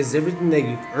given is everything that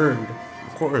you've earned.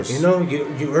 Of You course. know,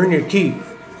 you earn your keep.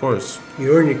 Of course.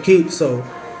 You earn your keep. So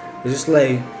it's just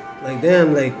like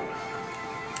damn, like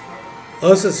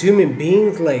us as human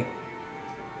beings, like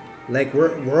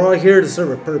we're all here to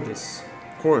serve a purpose.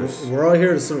 Of course. We're all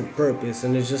here to serve a purpose,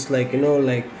 and it's just like you know,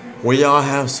 like We all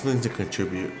have something to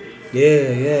contribute.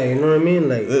 yeah, you know what I mean,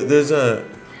 like There's a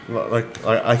like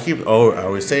I keep. Oh, I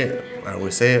always say it. I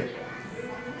always say it.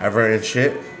 I've earned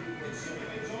shit.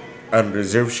 I don't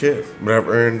deserve shit, but I've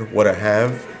earned what I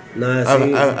have. nah,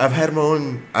 see, I've had my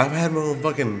own. I've had my own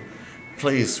fucking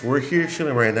place. We're here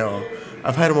chilling right now.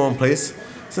 I've had my own place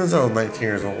since I was 19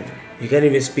 years old. you can't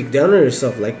even speak down on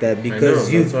yourself like that I know.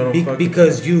 That's why I don't fuck with you.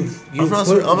 because you've put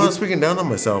I'm not you speaking down on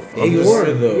myself. yeah I'm you You just are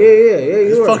are though. yeah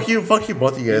you are. fuck you,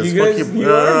 both of you guys. You Fuck you, guys, you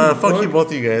are. You fuck you, fuck. both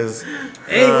of you guys.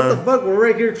 Hey, what the fuck? We're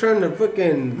right here trying to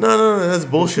fucking No, that's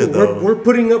bullshit though. we're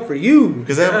putting up for you.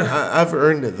 Because Yeah. I've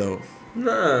earned it though.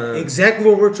 Nah. Exactly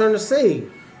what we're trying to say.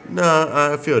 No,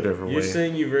 I feel a different You're way.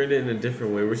 saying you've earned it in a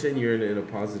different way. We're saying you earned it in a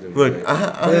positive Look, way.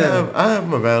 Yeah, I have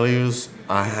my values.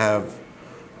 I have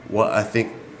what I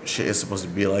think shit is supposed to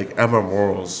be like. I have my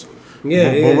morals. But when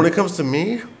yeah. it comes to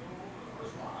me,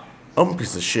 I'm a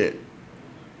piece of shit.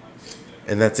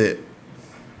 And that's it.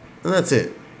 And that's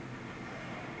it.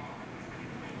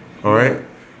 All right?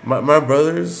 Nah. My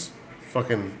brothers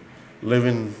fucking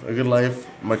living a good life.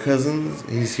 My cousins,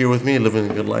 he's here with me living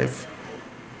a good life.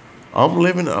 I'm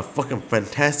living a fucking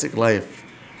fantastic life.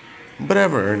 But I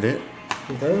haven't earned it.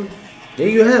 Okay. Yeah,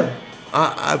 you have.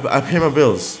 I pay my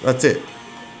bills. That's it.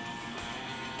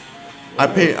 I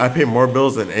pay more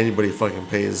bills than anybody fucking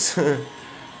pays.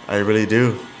 I really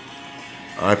do.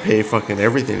 I pay fucking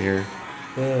everything here.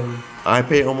 Yeah. I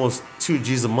pay almost 2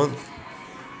 G's a month,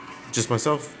 just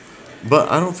myself. But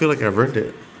I don't feel like I've earned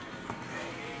it.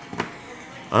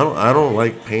 I don't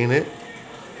like paying it.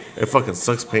 It fucking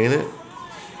sucks paying it.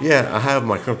 Yeah, I have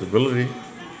my comfortability.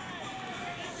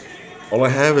 All I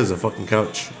have is a fucking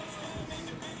couch.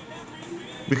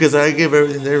 Because I give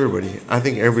everything to everybody. I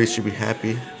think everybody should be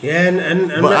happy. Yeah, and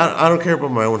But I don't care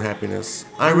about my own happiness.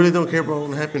 I really I'm don't care about my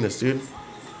own happiness, dude.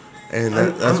 And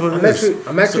that's what it I'm is.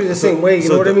 I'm actually the same way. You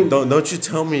know So what I mean? don't you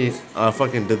tell me I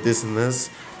fucking did this and this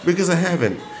because I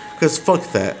haven't. Because fuck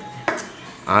that.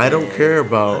 I don't care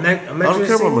about. I'm I don't actually the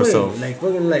care about same way. myself. Like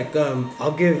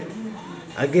fucking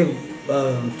I give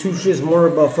two shits more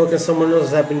about fucking someone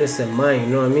else's happiness than mine.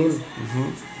 You know what I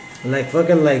mean? Like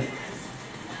fucking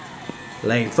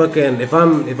like fucking if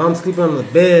I'm sleeping on the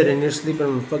bed and you're sleeping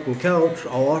on the fucking couch,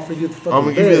 I'll offer you the I'm fucking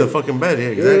gonna give you the bed. fucking bed. Yeah,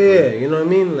 exactly. Yeah, you know what I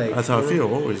mean? Like That's how I you know,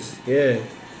 feel always. yeah,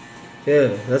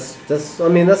 yeah. That's I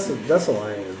mean that's all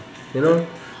I am. You know?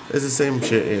 It's the same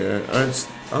shit. Yeah,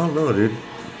 I don't know, dude.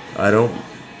 I don't.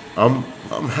 I'm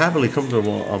happily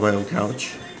comfortable on my own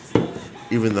couch,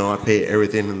 even though I pay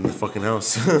everything in the fucking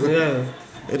house. Yeah,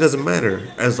 It doesn't matter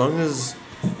as long as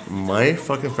my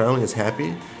fucking family is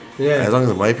happy. yeah, As long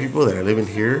as my people that are living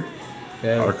here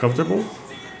yeah, are comfortable,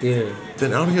 yeah.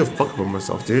 then I don't give a fuck about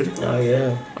myself, dude. Oh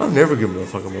yeah, I'll never give a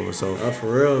fuck about myself. oh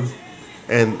for real.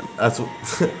 And that's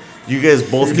what you guys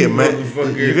both get mad. You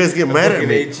Motherfucker. guys get I mad at fucking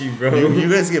me. hate you, bro. You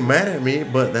guys get mad at me,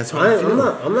 but that's how I feel.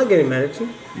 I'm not getting mad at you.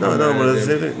 No, I'm no, mad but at it's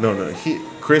the him. same thing. No,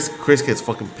 Chris gets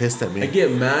fucking pissed at I me.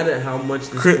 get mad at how much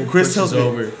this fool Chris pushes tells me.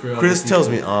 over for other Chris tells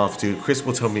people. me off, dude. Chris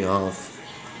will tell me off.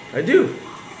 I do.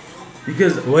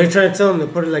 Because, What are you trying to tell him to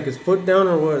put it like his foot down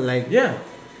or what? Like yeah,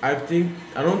 I think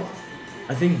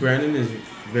Brandon is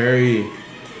very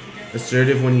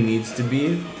assertive when he needs to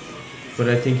be, but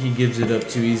I think he gives it up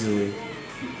too easily.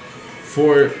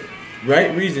 For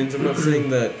right reasons, I'm not saying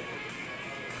that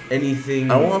I anything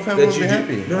want my family that to you be do.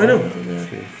 happy. No, I I want know. my family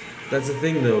to be happy. That's the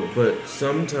thing though, but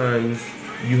sometimes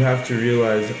you have to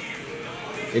realize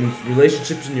in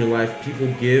relationships in your life, people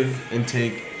give and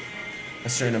take a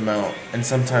certain amount, and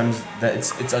sometimes that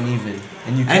it's uneven,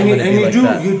 and you can't let it be like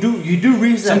that. you do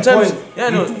reach that Sometimes, point. yeah,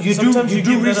 no. Sometimes you You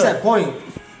do give that reach that up. point.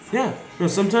 Yeah, no.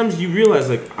 Sometimes you realize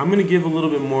like I'm gonna give a little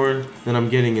bit more than I'm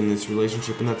getting in this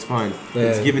relationship, and that's fine.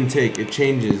 It's Yeah. give and take. It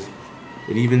changes.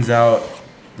 It evens out.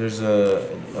 there's a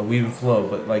weave and flow,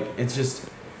 but like it's just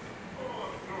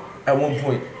at one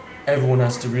point everyone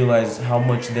has to realize how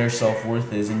much their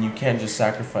self-worth is, and you can't just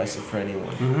sacrifice it for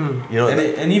anyone. Mm-hmm. You know,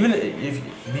 And even if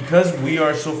because we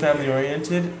are so family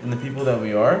oriented and the people that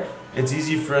we are, it's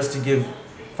easy for us to give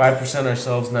 5%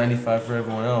 ourselves, 95 for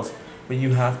everyone else. But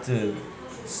you have to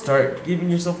start giving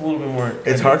yourself a little bit more credit.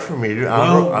 it's hard for me, dude. I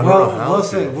don't know how well to.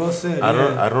 said, well said. I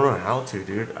Yeah. don't know how to,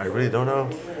 dude. I really don't know.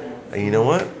 And you know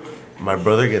what? My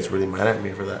brother gets really mad at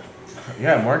me for that.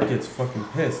 Yeah, Mark gets fucking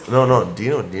pissed. No,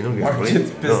 Dino gets Mark really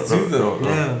gets pissed too, though.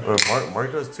 Yeah.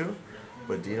 Mark does too,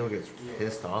 but Dino gets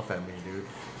pissed off at me, dude.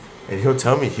 And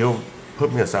he'll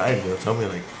put me aside and he'll tell me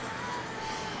like,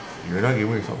 you're not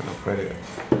giving yourself enough credit.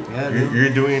 Yeah, dude. You're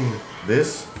doing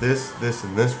this,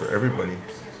 and this for everybody.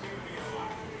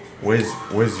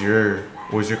 Where's your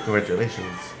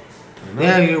congratulations?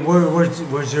 Yeah,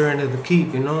 where's your end of the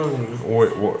keep, you know?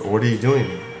 What are you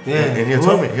doing? Yeah. And he'll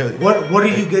tell me. What are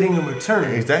you getting in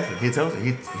return? Exactly. He tells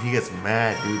me. He gets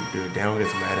mad, dude. Daniel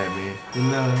gets mad at me.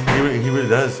 No. He really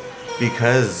does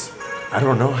because I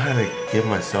don't know how to give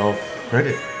myself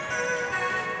credit.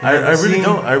 I really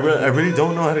don't. I really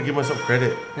don't know how to give myself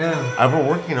credit. Yeah. I've been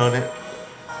working on it,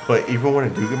 but even when I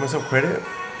do give myself credit,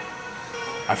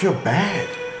 I feel bad.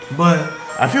 But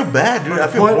I feel bad, dude. but I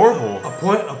feel horrible.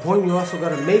 A point you also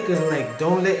gotta make is like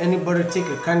don't let anybody take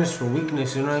your kindness for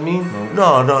weakness, you know what I mean?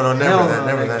 No, never Hell that, no,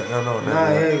 never like, that. No, never nah,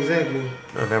 yeah, that. exactly.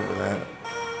 No, never that.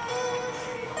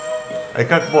 Hey,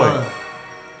 cock boy,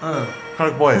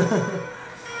 cock boy,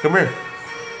 come here.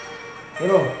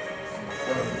 Pero,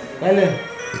 dale.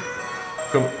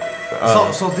 Come.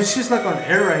 So this shit's like on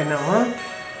air right now, huh?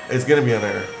 It's gonna be on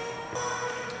air.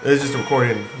 It's just a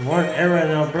recording. We're on air right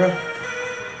now, bro.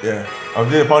 Yeah, I'm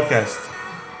doing a podcast.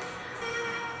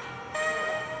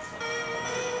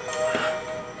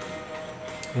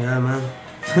 Yeah, man.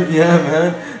 Yeah,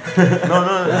 man.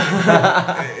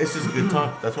 No. It's just good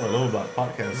talk. That's what I love about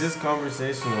podcasts. It's just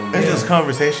conversational. It's Man. just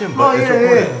conversation, Oh but it's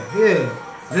recorded. yeah.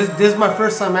 This is my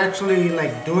first time actually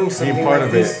like doing something Being part like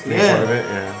of this. it. Being part of it.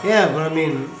 Yeah. Yeah, but I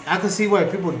mean, I can see why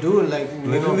people do it. Like, you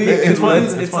know, Literally, It's fun.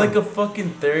 it's It's fun. like a fucking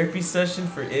therapy session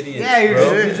for idiots, yeah, you're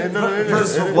bro. It is.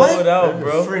 Just It blow is. it out, It is.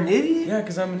 bro. for an idiot. Yeah,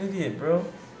 because I'm an idiot, bro.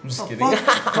 I'm just Oh, kidding.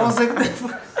 fuck. I was like, what the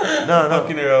fuck? No.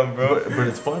 Fucking around, bro. But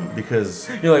it's fun because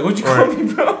You're like, what'd you call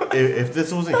me, bro? if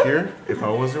this wasn't here, if I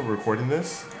wasn't recording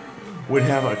this, we'd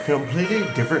have a completely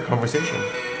different conversation.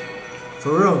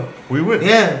 For real. We would.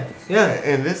 Yeah.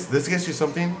 And this gets you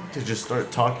something to just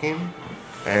start talking,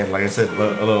 and like I said,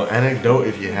 a little anecdote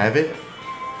if you have it.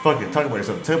 Fuck it, talk about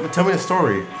yourself. Tell me a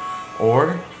story,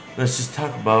 or let's just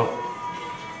talk about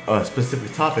a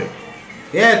specific topic.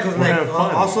 Yeah, because We're like having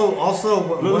fun. also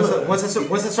Look.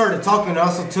 once I started talking, I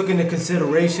also took into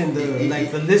consideration the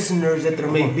listeners that there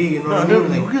may be. You know No, what I dude,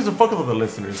 mean? who Like, gives a fuck about the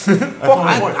listeners? That's the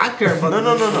whole point. I care about No,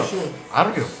 the listeners. no. Sure. I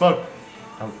don't give a fuck.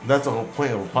 That's the whole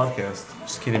point of a podcast.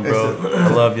 Just kidding, It's bro. I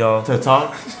love y'all. to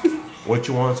talk what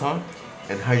you want to talk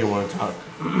and how you want to talk.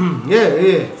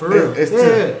 Yeah, for real.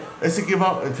 It's to give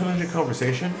out intelligent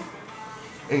conversation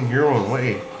in your own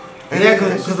way. And Yeah, it's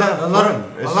because just that a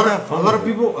fun. It's just that fun. With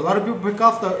it. a lot of people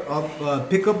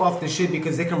pick up off the shit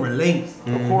because they can relate.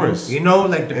 Of course. You know,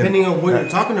 like depending And on what that- you're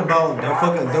talking about,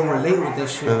 they'll relate with that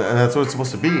shit. And that's what it's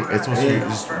supposed to be. It's supposed to be Yeah.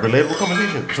 just relatable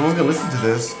conversation. Someone's gonna listen to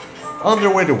this on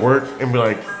their way to work and be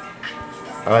like,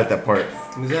 I like that part.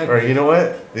 Exactly. Or you know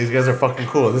what? These guys are fucking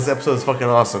cool. This episode is fucking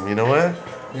awesome. You know what?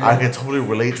 Yeah. I can totally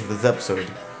relate to this episode.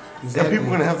 And people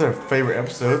are gonna have their favorite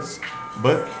episodes,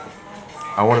 but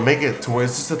I want to make it to where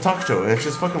it's just a talk show and it's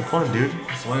just fucking fun, dude.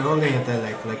 So why you holding at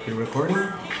that like you're recording?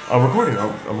 I'm recording. I'm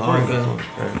recording okay. this one.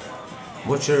 Yeah.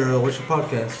 What's your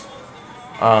podcast?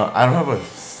 I don't have a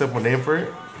simple name for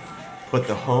it, but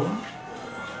the home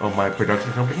of my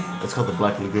production company, it's called the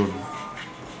Black Lagoon.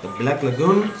 The Black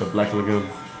Lagoon. The Black Lagoon.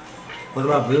 What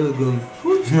about Blue Lagoon?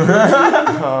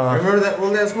 Remember that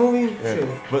old ass movie? Yeah, Shit.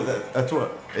 but that's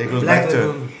what it goes Black back to.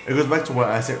 Lagoon. It goes back to what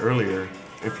I said earlier.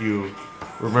 If you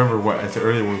remember what I said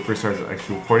earlier when we first started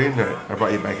actually recording, I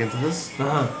brought you back into this.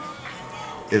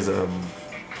 Is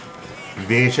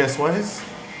VHS wise,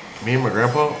 me and my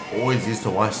grandpa always used to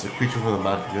watch The Creature from the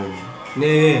Black Lagoon.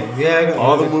 Yeah. I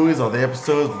All the got movies, all the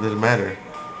episodes, didn't matter.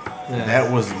 Yeah.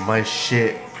 That was my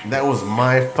shit. That was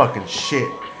my fucking shit.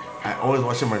 I always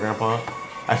watched it with my grandpa.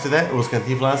 After that, it was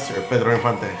Cantinflas or Pedro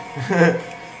Infante.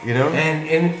 You know? And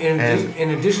And in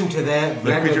addition to that,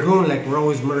 Black creature- Lagoon, like we're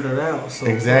always murdered out. So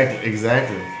Exactly.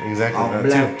 all That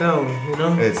blacked too. out, you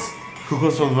know? It's who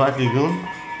comes from the Black Lagoon?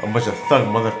 A bunch of thug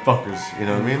motherfuckers. You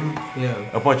know what I mean? Yeah.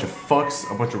 A bunch of fucks,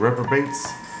 a bunch of reprobates,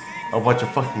 a bunch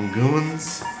of fucking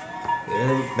goons.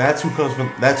 Yeah. That's who comes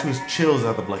from. That's who chills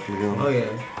at the Black Lagoon. Oh yeah.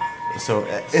 So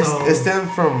So it stems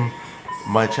from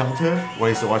my childhood when I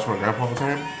used to watch my grandpa all the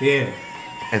time, yeah.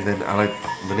 and then I like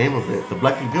the name of it, the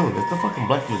Black Lagoon. It's the fucking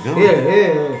Black Lagoon. Yeah,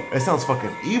 yeah. It sounds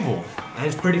fucking evil. And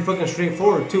it's pretty fucking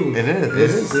straightforward too. It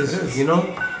is. It is. You know.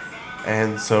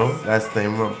 And so that's the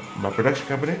name of my production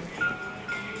company.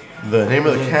 The name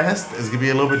of the Yeah. cast is gonna be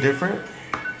a little bit different.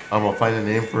 I'm gonna find a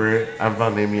name for it. I haven't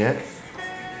found a name yet.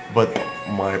 But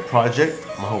my project,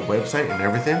 my whole website and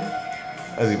everything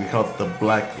is gonna be called the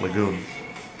Black Lagoon.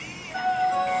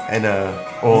 And And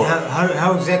well,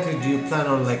 how exactly do you plan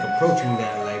on like approaching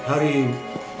that? Like how do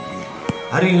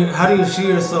you see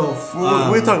yourself?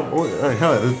 we talk.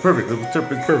 It's perfect. It's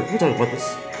perfect. We'll talk about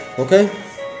this. Okay.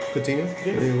 Continue.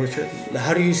 Yeah. Any more shit?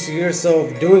 How do you see yourself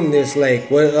doing this? Like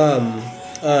what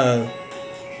uh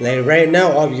like right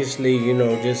now, obviously, you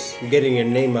know, just getting your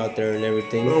name out there and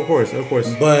everything. Oh, of course, of course.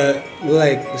 But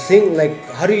like think like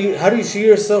how do you see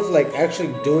yourself like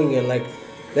actually doing it? Like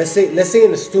let's say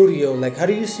in the studio, like how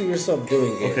do you see yourself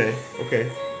doing it? Okay,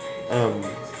 okay.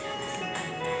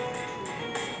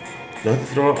 Not to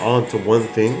throw it all into one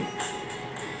thing.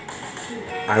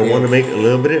 I want Yeah. to make a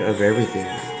little bit of everything,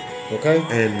 Okay.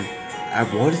 and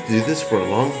I've wanted to do this for a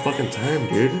long fucking time,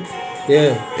 dude.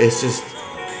 Yeah. It's just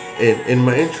in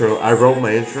my intro. I wrote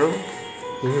my intro,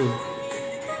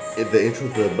 the intro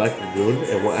to the Black Lagoon,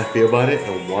 and what I feel about it,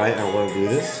 and why I want to do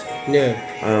this. Yeah.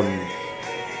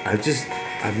 I've just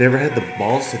I've never had the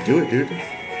balls to do it, dude.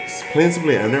 Plain and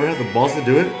simply, I've never had the balls to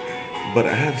do it, but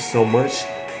I have so much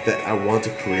that I want to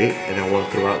create and I want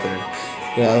to throw out there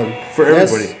Yeah. for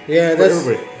everybody. For That's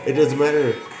everybody, it doesn't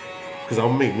matter because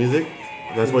I'll make music.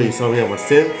 That's why you saw me on my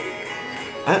synth.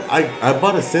 I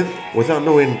bought a synth without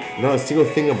knowing not a single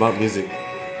thing about music.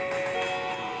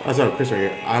 That's not Chris right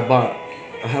here.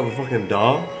 I have a fucking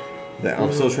DAW that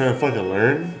I'm still trying to fucking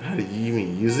learn how to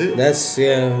even use it. that's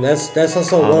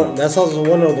also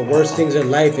one of the worst things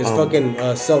in life is fucking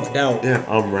self doubt. Yeah,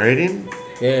 I'm writing.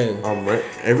 Yeah.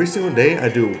 Every single day. I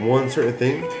do one certain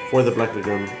thing for the Black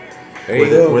Lagoon, There you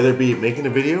go. whether it be making a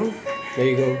video, There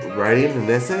you go. writing an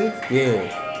essay,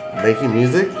 Yeah. making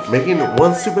music, making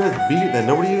one stupid ass beat that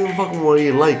nobody even fucking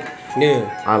really like. Yeah.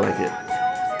 I like it.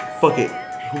 Fuck it.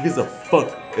 Who gives a fuck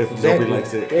if nobody Exactly.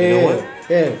 likes it? You know Yeah. what?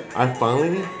 Yeah. I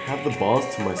finally have the balls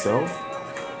to myself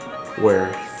where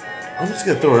I'm just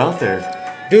gonna throw it out there.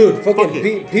 Dude, Fuck fucking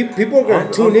it. people are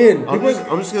gonna tune in. I'm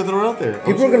just gonna throw it out there. I'm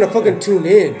People just are gonna gonna, fucking yeah. tune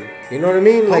in. You know what I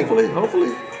mean? Like,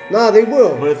 Hopefully. nah, they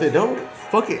will. But if they don't,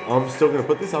 fuck it. I'm still gonna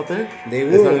put this out there. They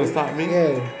It's not will. gonna stop me.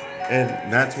 Yeah.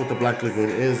 And that's what the Black Lagoon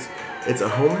is. It's a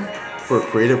home for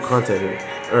creative content.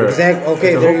 Or Exact. it's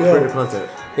Okay, a there home you for go. creative content.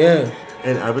 Yeah.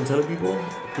 And I've been telling people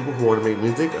who want to make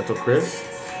music, I told Chris,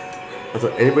 I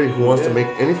told anybody who wants to Yeah. make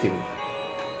anything,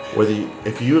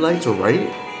 if you like to write,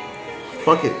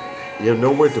 fuck it. You have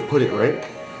nowhere to put it, right?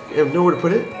 You have nowhere to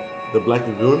put it. The Black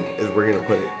Lagoon is where you're gonna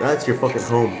put it. That's your fucking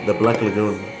home, the Black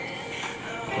Lagoon.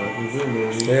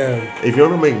 Yeah. If you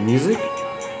want to make music,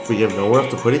 but you have nowhere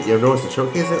else to put it, you have nowhere else to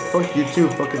showcase it, fuck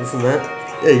YouTube, fuck this and that.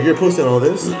 Yeah, you're posting all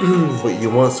this, but you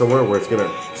want somewhere where it's gonna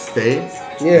stay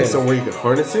and Yeah. somewhere you can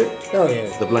harness it. Oh yeah.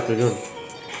 The Black Lagoon.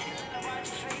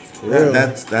 For real.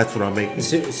 That's what I'm making.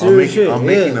 Serious shit. I'm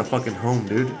making Yeah. a fucking home,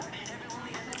 dude.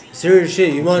 Serious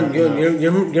shit. You I'm want tapping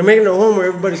out. you're making a home where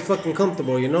everybody's fucking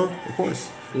comfortable. You know. Of course.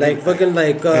 Like fucking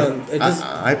like And it just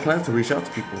I plan to reach out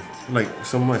to people, like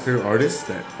some of my favorite artists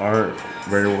that are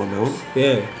very well known.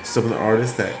 yeah. Some of the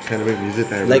artists that kind of make music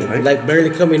that I really like. Like barely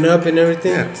coming up and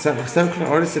everything. Yeah, some kind of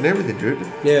artists and everything, dude.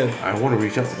 Yeah. I want to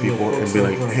reach out to I'm gonna people fuck and be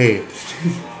stuff like, up.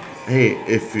 hey,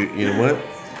 if you know what,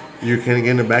 you're kind of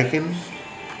getting the backing.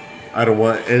 I don't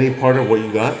want any part of what you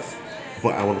got,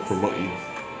 but I want to promote you.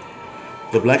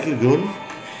 The Black Lagoon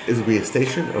is to be a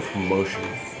station of promotion.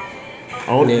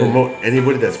 I want to Yeah. promote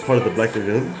anybody that's part of the Black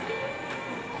Lagoon.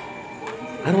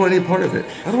 I don't want any part of it.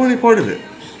 I don't want any part of it.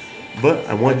 But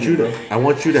I do, bro. I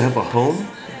want you to have a home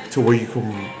to where you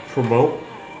can promote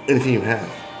anything you have.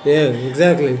 Yeah.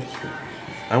 Exactly.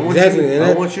 Exactly. And I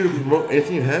that want you to promote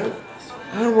anything you have.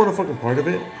 I don't want a fucking part of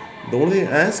it. The only thing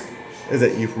I ask is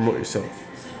that you promote yourself.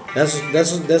 that's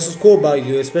what's cool about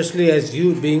you, especially as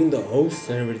you being the host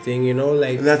and everything. You know,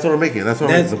 like And that's what I'm making. That's what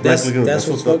I'm making. The Black Lagoon. that's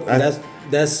That's what's what the fuck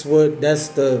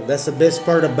that's the best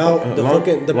part about the long,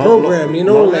 fucking the program. You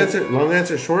know, like long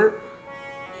answer short.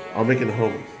 I'm making a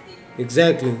home.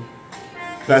 exactly.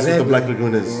 That's what the Exactly. Black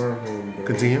Lagoon You is. are home, bro.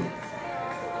 Continue.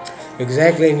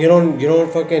 Exactly, and you don't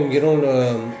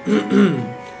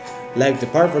like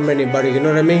depart from anybody. You know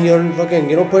what I mean?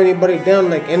 You don't put anybody down.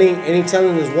 Like any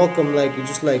talent is welcome. Like you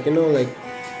just like like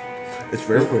It's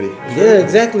for everybody. It's for yeah, everybody.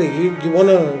 exactly. You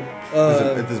wanna.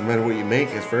 It doesn't matter what you make.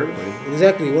 It's for everybody.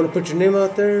 Exactly. You want to put your name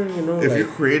out there, you know, If like you're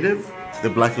creative, the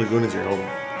Black Lagoon is your home.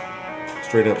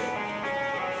 Straight up.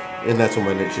 And that's what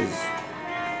my niche is.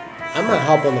 I might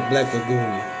hop on the Black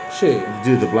Lagoon. Shit.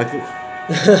 Dude, the Black Lagoon.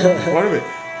 Part of it.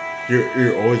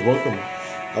 You're always welcome.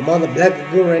 I'm on the Black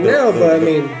Lagoon right The- now, the- but I the-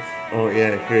 mean, Oh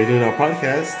yeah, here you're doing our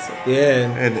podcast,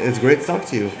 yeah, and it's great to talk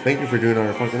to you. Thank you for doing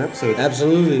our fucking episode.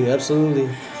 absolutely, absolutely.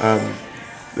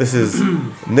 This is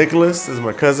Nicholas. This is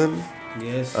my cousin.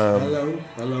 Yes. Hello.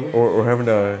 We're having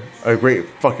a great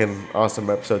fucking awesome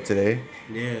episode today.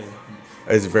 Yeah.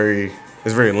 It's very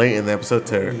late in the episode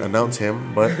to announce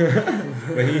him, but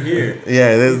But he here.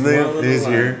 yeah, there's He's well and he's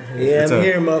alive. here. Yeah, It's I'm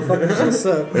here, motherfuckers. What's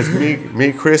up? It's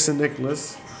me, Chris, and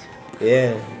Nicholas.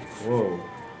 Yeah. Whoa.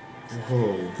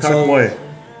 Cock boy,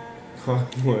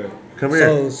 What? come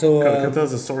here. So, Come tell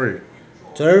us a story.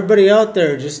 to everybody out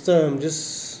there, just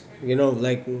you know,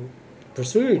 like,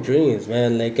 pursue your dreams,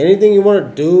 man. Like anything you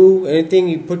want to do, anything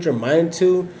you put your mind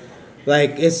to,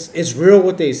 like it's real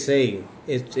what they say.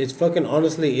 It's fucking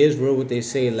honestly is real what they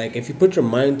say. Like if you put your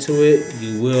mind to it,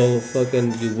 you will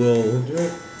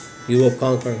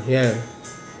conquer. Yeah,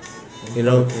 you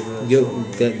know,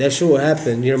 that shit will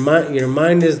happen. Your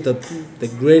mind is the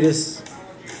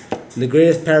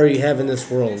greatest power you have in this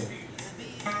world.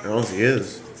 It honestly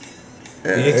is.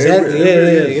 Yeah, Exactly. it Yeah,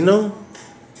 really yeah. is. You know.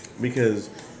 Because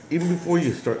even before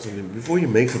you start something, before you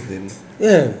make something,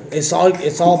 Yeah, it's all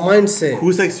mindset.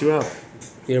 who takes you out?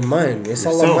 Your mind. It's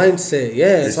all a Yourself. mindset.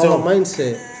 Yeah, it's all a Yourself.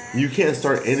 mindset. You can't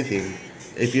start anything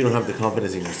if you don't have the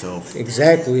confidence in yourself.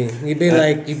 Exactly. That- You'd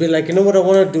be like, you know what, I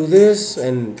want to do this,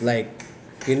 and like,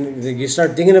 you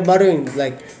start thinking about it, and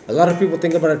like, a lot of people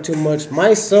think about it too much,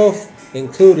 myself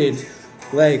included.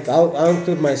 Like, I'll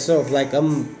include myself. Like,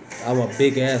 I'm a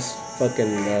big ass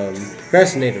fucking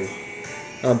procrastinator.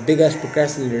 I'm a big ass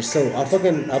procrastinator. So I'll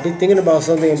be thinking about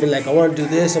something and be like, I want to do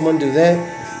this, I want to do that,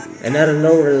 and out of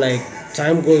nowhere, like,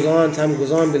 time goes on,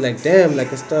 be like, damn,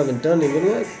 like I still haven't done it. You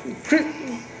know, like,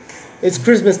 it's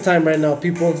Christmas time right now,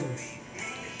 people.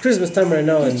 Christmas time right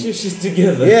now, Get and your shit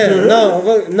together.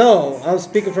 yeah, no, I'm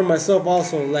speaking for myself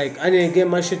also. Like, I need to get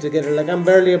my shit together. Like, I'm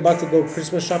barely about to go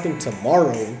Christmas shopping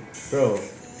tomorrow. Bro,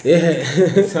 Yeah,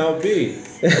 that's how it be.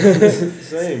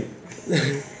 Same.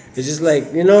 it's just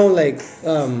like, you know, like,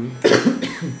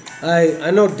 I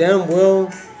know damn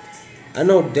well,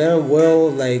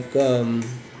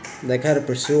 like how to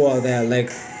pursue all that,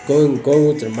 like going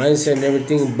with their mindset and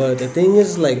everything. But the thing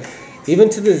is, like, even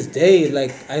to this day,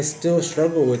 like, I still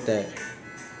struggle with that.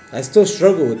 I still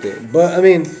struggle with it. But I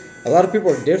mean, a lot of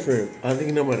people are different. I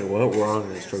think no matter what, we're all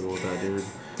gonna struggle with that, dude.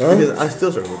 Huh? Because I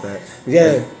still struggle with that.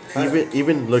 Yeah. Like,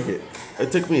 even look it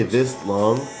took me this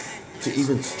long to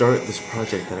even start this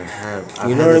project that I have. I've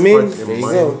You know had what I this mean? project There in you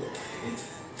mind. go.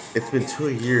 It's been 2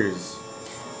 years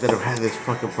that I've had this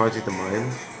fucking project in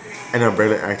mind, and I'm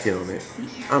barely acting on it.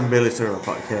 I'm barely starting my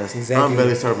podcast. I'm Exactly.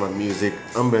 barely starting my music.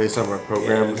 I'm barely starting my Yeah,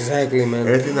 programs. exactly, man.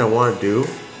 Everything I want to do.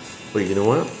 But you know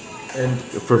what? And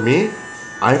For me,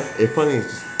 if I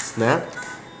just snapped,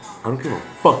 I don't give a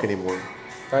fuck anymore.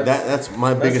 That's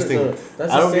my biggest thing.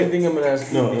 That's I the don't same get- thing I'm gonna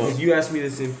ask you No, because you asked me the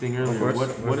same thing earlier. course,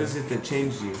 What is it that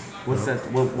changed you? What's that?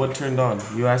 What turned on?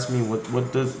 You asked me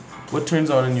what turns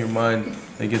on in your mind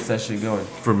that gets that shit going.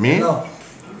 For me, Hello.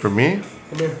 for me,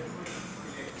 Come here.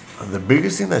 the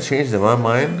biggest thing that changed in my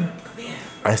mind,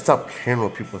 I stopped caring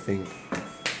what people think.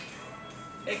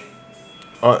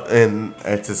 And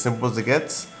it's as simple as it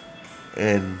gets.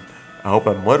 And I hope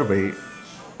I motivate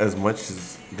as much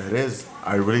as that is.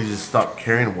 I really just stopped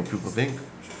caring what people think.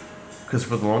 Because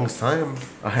for the longest time,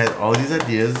 I had all these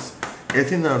ideas.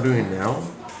 Everything that I'm doing now,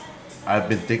 I've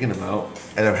been thinking about,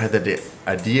 and I've had the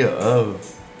idea of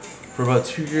for about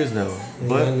 2 years now.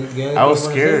 But I was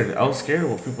scared. I was scared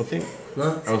of what people think.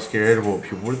 No? I was scared of what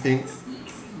people would think.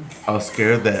 I was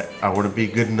scared that I wouldn't be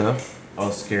good enough. I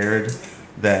was scared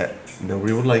that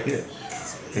nobody would like it.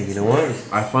 And you know what?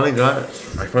 I finally got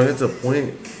to a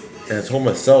point, and I told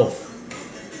myself,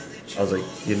 I was like,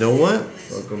 you know what?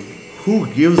 Who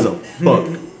gives a fuck?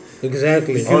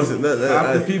 Exactly. Honestly,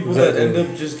 Half the people that end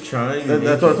up just trying.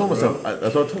 that's what I told myself.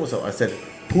 That's what I told myself. I said,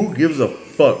 who gives a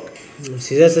fuck?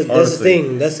 See, that's the Honestly, thing.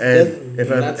 and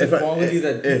if I That's if a I quality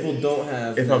that if, people don't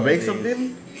have. if I make nowadays.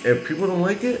 something, if people don't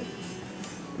like it,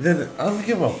 then I don't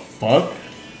give a fuck.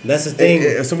 that's the thing.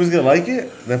 If somebody's gonna like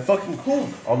it, then fucking cool.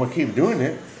 I'm gonna keep doing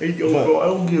it. Hey, yo, bro, I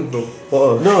don't give a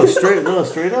fuck. No, straight up,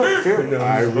 straight up.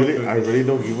 I really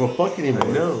don't give a fuck anymore.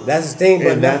 I know. That's the thing.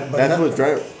 But And not, but that's not, what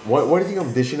drives. Why do you think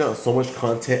I'm dishing out so much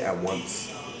content at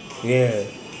once? yeah.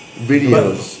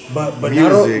 Videos, But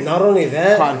music, not only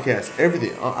that. podcasts,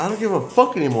 everything. I don't give a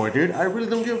fuck anymore, dude. I really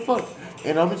don't give a fuck.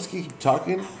 And I'm just gonna keep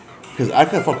talking Because I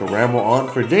could fucking ramble on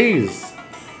for days.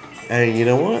 And you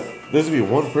know what? There's gonna be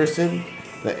one person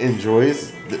that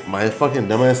enjoys my fucking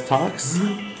dumbass talks,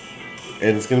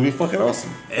 and it's gonna be fucking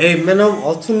awesome. Hey man,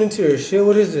 I'll tune into your shit.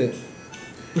 What is it?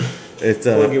 It's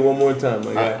Plug it one more time,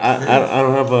 my guy. I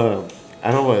don't have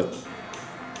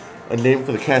a name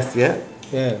for the cast yet,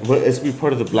 Yeah. but it's gonna be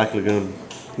part of the Black Lagoon.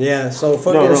 Yeah. So No,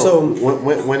 fucking no. so.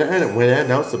 When I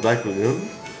announced the Black Lagoon,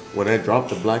 when I dropped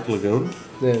the Black Lagoon,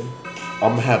 Yeah.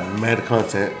 I'm gonna have mad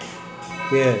content.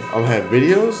 Yeah. I'm gonna have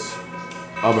videos.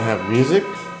 I'm gonna have music.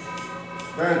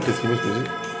 Kids, give me music.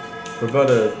 We're about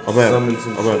to I'm gonna summon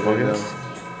some I'm shit gonna right podcast.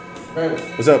 now.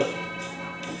 What's up?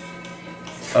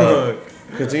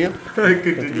 Continue.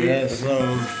 Yes.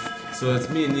 So it's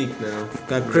me and Nick now.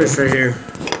 Got Chris right here.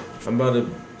 I'm about to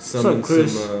summon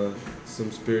Chris?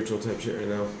 some spiritual type shit right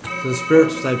now. The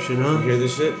spiritual type shit, You huh? hear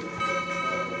this shit?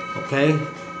 Okay.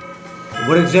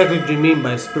 What exactly do you mean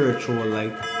by spiritual?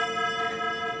 Like,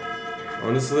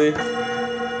 Honestly,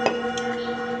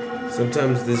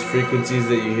 sometimes these frequencies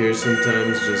that you hear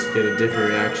sometimes just get a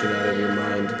different reaction out of your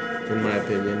mind, in my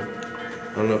opinion.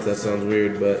 I don't know if that sounds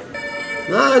weird, but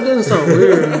nah, it doesn't sound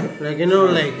weird. Like, you know,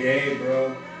 like Gay,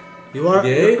 bro. you are.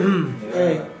 gay?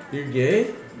 Hey. You're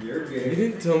gay? You're You gay.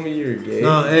 didn't tell me you were gay.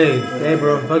 No, hey,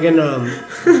 bro. Fucking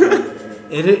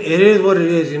it is what it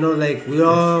is. You know, like we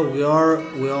all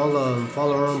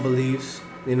follow our own beliefs.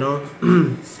 You know,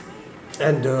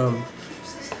 and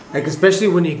like especially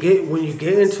when you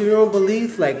get into your own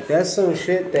belief, like that's some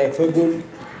shit that fucking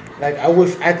like I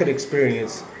wish I could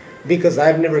experience because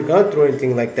I've never gone through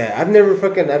anything like that. I've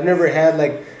never had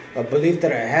like a belief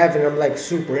that I have and I'm like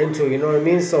super into it, you know what I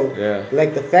mean? So Yeah.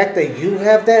 like the fact that you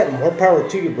have that, more power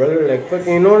to you, brother. Like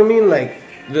fucking, you know what I mean? Like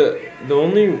The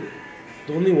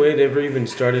only way it ever even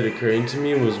started occurring to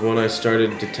me was when I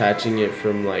started detaching it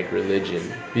from like religion,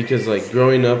 because like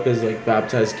growing up as like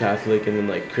baptized Catholic and then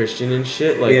like Christian and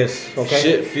shit, like Yes, okay.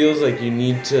 shit feels like you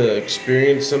need to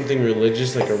experience something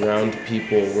religious like around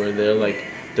people where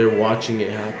they're watching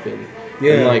it happen.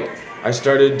 Yeah. And like I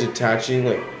started detaching,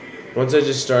 like once I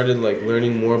just started like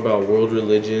learning more about world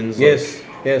religions, like, yes,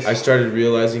 yes. I started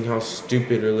realizing how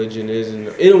stupid religion is, and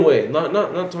in a way, not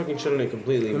talking shit on it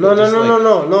completely, No, but no, just no, like no,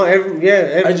 no,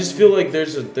 no. I just feel like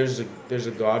there's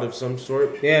a God of some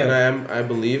sort, Yeah. and I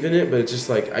believe in it, but it's just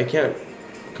like I can't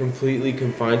completely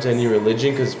confine to any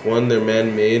religion because one, they're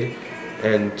man made,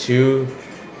 and two,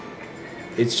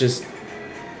 it's just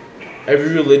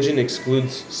every religion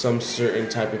excludes some certain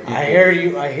type of people. I hear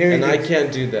you. I hear And you. I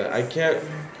can't do that. I can't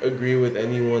agree with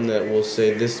anyone that will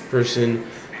say this person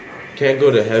can't go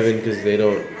to heaven because they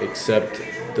don't accept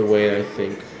the way I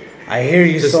think. I hear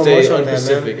you To so stay much on that,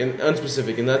 unspecific man. and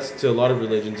unspecific, and that's to a lot of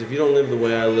religions. If you don't live the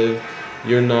way I live,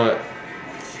 you're not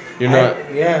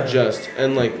Yeah. just.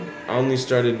 And like I only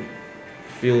started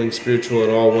feeling spiritual at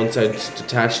all once I just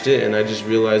detached it, and I just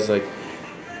realized like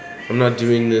I'm not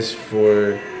doing this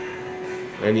for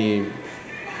any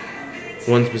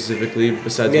one specifically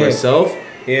besides Yeah. myself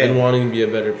Yeah. and wanting to be a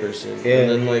better person. Yeah. And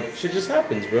then like shit just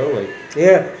happens, bro. Like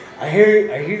Yeah, I hear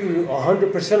you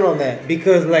 100% on that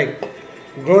because like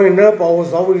growing up, I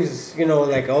was always, you know,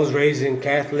 like I was raised in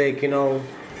Catholic, you know,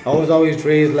 I was always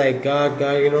raised like God,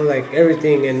 you know, like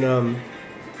everything, and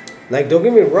like don't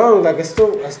get me wrong, like I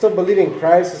still believe in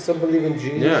Christ, I still believe in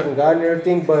Jesus yeah. and God and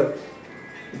everything, but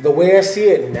the way I see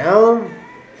it now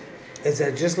is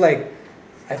that just like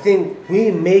I think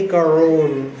we make our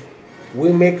own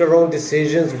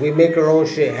decisions, we make our own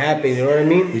shit happen. You know what I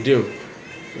mean? We do.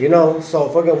 You know, so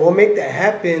fucking we'll make that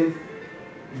happen,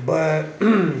 but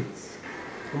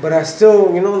but I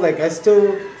still, you know, like I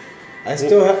still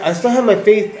have my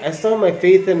faith. I still have my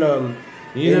faith in You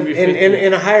need to have your faith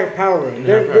in a higher power. in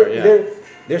higher power, yeah.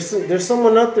 There's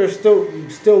someone out there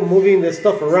still moving the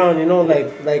stuff around. You know,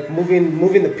 like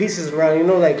moving the pieces around. You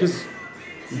know, like Because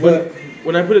but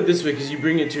when I put it this way, because you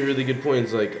bring it to really good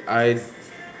points, like I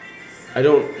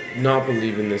don't not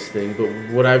believe in this thing, but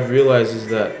what I've realized is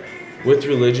that with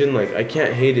religion, like I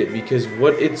can't hate it because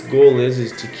what its goal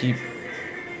is to keep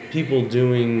people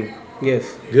doing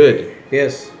yes, good.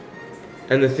 yes,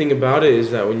 And the thing about it is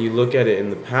that when you look at it in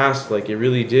the past, like it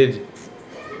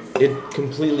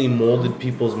completely molded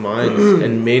people's minds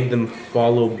and made them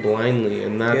follow blindly.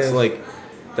 And that's yes, like,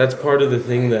 that's part of the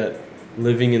thing that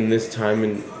living in this time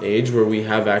and age where we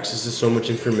have access to so much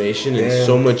information and yeah,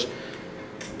 so much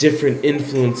different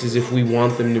influences, if we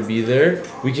want them to be there,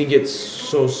 we can get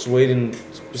so swayed in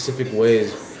specific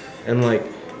ways. And like,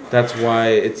 that's why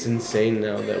it's insane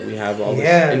now that we have all this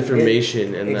yeah,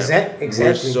 information and that we're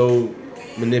exactly, so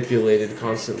manipulated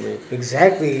constantly.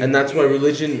 exactly. And that's why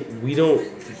religion, we don't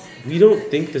we don't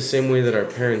think the same way that our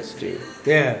parents do.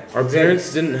 Yeah. Our exactly.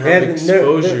 parents didn't have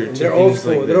exposure to they're old things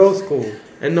school. like They're old this. school.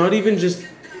 And not even just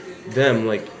them,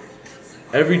 like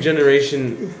every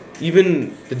generation,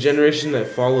 even the generation that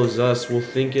follows us will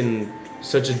think in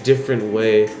such a different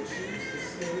way.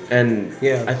 And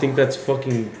Yeah. I think that's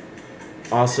fucking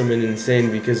awesome and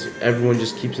insane because everyone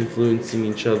just keeps influencing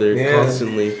each other Yeah.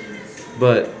 constantly.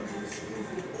 But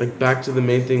like back to the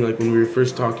main thing, like when we were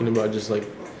first talking about just like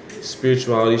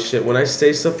spirituality shit, when I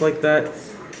say stuff like that,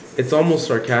 it's almost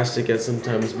sarcastic at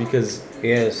sometimes because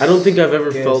Yes. I don't think I've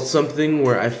ever Yes. felt something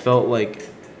where I felt like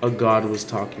a God was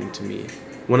talking to me.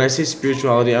 When I say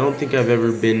spirituality, I don't think I've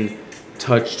ever been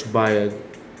touched by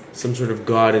some sort of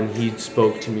God and he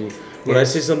spoke to me. When I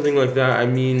say something like that, I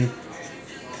mean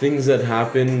things that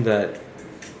happen that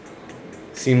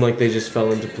seem like they just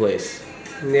fell into place.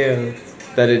 Yeah.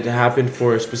 That it happened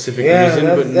for a specific Yeah, reason,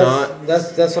 but not.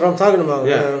 that's what I'm talking about.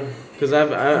 Yeah, Yeah. because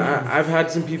I've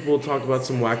had some people talk about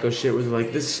some wacko shit where they're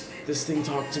like this thing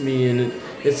talked to me and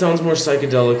it sounds more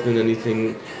psychedelic than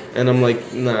anything, and I'm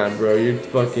like, nah, bro,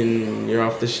 you're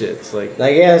off the shits. Like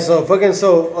yeah, so fucking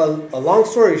so a long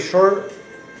story short,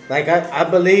 like I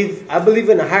believe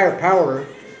in a higher power.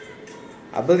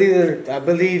 I believe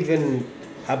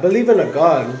in a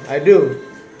God. I do.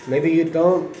 Maybe you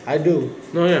don't. I do.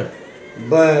 No, yeah,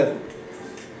 But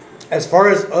as far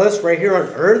as us right here on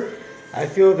Earth, I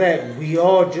feel that we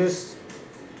all just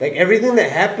like everything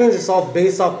that happens is all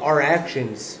based off our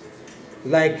actions.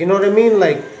 Like you know what I mean?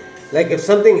 Like if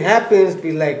something happens,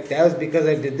 be like that was because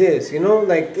I did this. You know,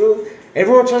 like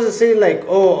everyone tries to say like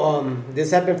oh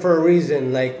this happened for a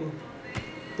reason. Like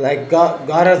God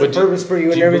has a but purpose for you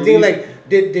do and you everything. believe Like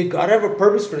did God have a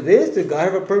purpose for this? Did God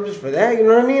have a purpose for that? You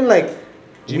know what I mean? Like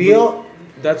do you we believe all.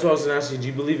 that's what I was gonna ask you. Do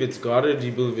you believe it's God or do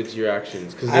you believe it's your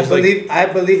actions? Because there's like I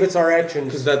believe it's our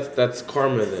because actions. that's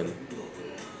karma then.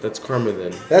 That's karma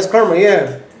then. That's karma,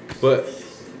 yeah. But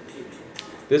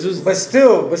this is But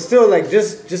still, like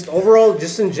just overall,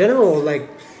 just in general, like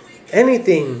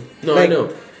anything, no, I like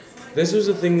know. This was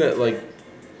the thing that like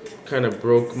kind of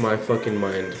broke my fucking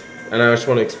mind, and I just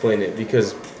want to explain it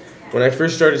because when I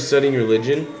first started studying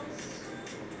religion,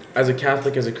 as a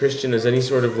Catholic, as a Christian, as any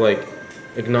sort of like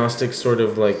agnostic sort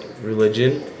of like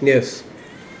religion, yes,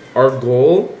 our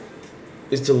goal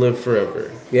is to live forever.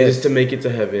 It is yes, to make it to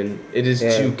heaven. It is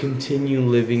yeah, to continue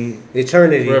living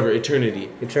eternity, forever, eternity.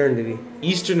 eternity,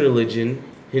 Eastern religion,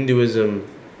 Hinduism,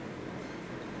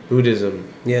 Buddhism,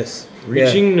 yes, yeah,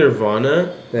 reaching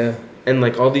nirvana yeah, and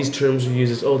like all these terms we use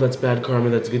as oh that's bad karma,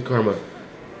 that's good karma.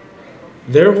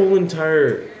 Their whole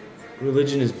entire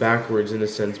religion is backwards in a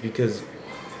sense because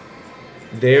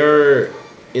they're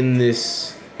in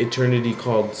this eternity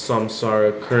called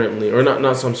samsara currently, or not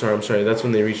samsara. I'm sorry, that's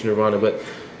when they reach nirvana. But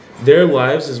their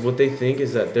lives is what they think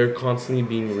is that they're constantly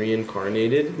being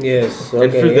reincarnated, yes, and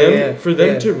okay, yeah, yeah, for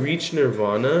them yeah, to reach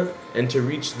nirvana and to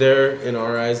reach their in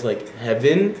our eyes like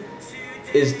heaven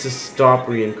is to stop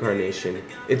reincarnation.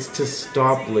 It's to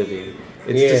stop living.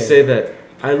 It's to yeah, say that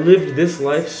I lived this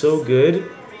life so good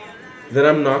that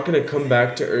I'm not gonna come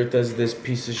back to Earth as this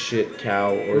piece of shit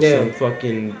cow or yeah, some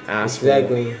fucking asshole.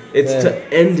 exactly, It's yeah,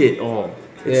 to end it all.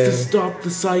 It's to yeah, stop the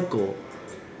cycle.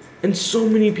 And so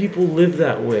many people live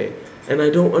that way. And I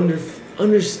don't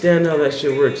understand how that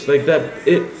shit works. Like that,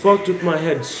 it fucked with my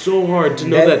head so hard to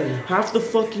know that that, half the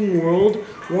fucking world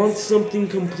wants something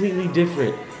completely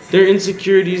different. Their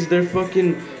insecurities, their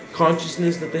fucking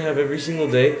consciousness that they have every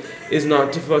single day is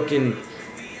not to fucking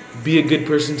be a good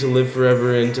person to live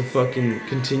forever and to fucking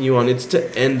continue on. It's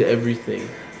to end everything.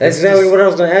 that's It's exactly to. what I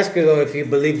was gonna ask you though. If you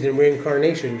believed in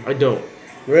reincarnation, I don't.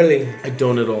 really, I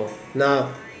don't at all. nah,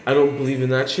 I don't believe in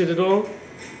that shit at all.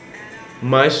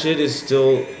 My shit is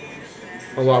still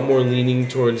a lot more leaning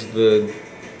towards the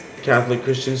Catholic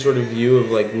Christian sort of view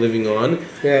of like living on.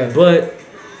 yeah, But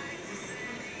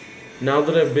now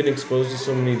that I've been exposed to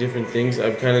so many different things,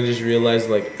 I've kind of just realized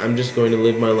like I'm just going to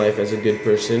live my life as a good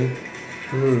person,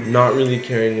 not really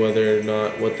caring whether or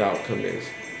not what the outcome is.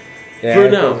 yeah, For I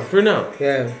feel, now, for now.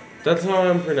 yeah. That's how I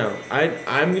am for now.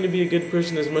 I'm gonna be a good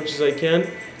person as much as I can,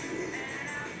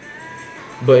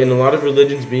 but in a lot of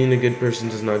religions, being a good person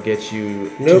does not get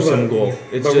you No, to some goal.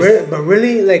 It's but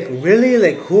really,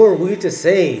 like, who are we to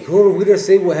say? Who are we to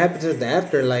say what happens in the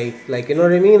afterlife? Like, you know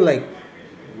what I mean? Like,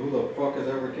 Who the fuck has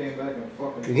ever came back and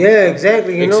fucking told yeah, us that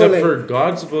exactly. You shit? know, except like, for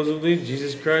God, supposedly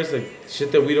Jesus Christ, like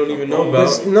shit that we don't The even know Pope?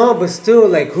 about. no, but still,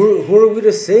 like, who are we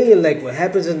to say? Like, what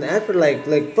happens in the afterlife?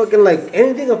 Like, fucking, like,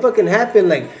 anything will fucking happen.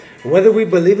 Like, whether we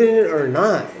believe in it or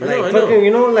not. Like, I fucking, know. you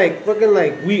know, like, fucking,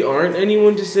 like, We aren't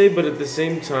anyone to say, but at the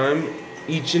same time,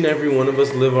 each and every one of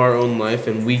us live our own life,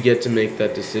 and we get to make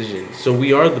that decision. So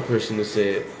we are the person to say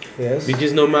it. Yes.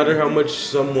 Because no matter how much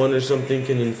someone or something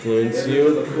can influence Yeah, you're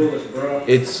you, the coolest, bro.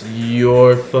 it's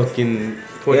your fucking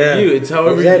point of Yeah, view. It's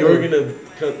however exactly. you're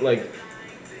gonna like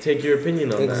take your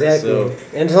opinion on that. Exactly. So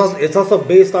And it's also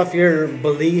based off your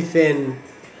belief in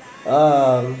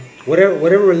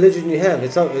whatever religion you have.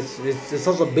 It's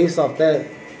also based off that.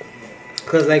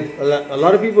 Cause like a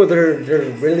lot of people, they're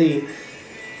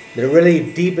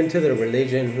really deep into their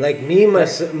religion. Like me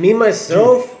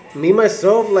myself.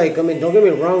 Like, I mean, don't get me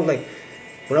wrong. Like,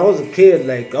 when I was a kid,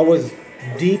 like, I was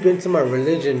deep into my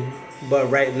religion. But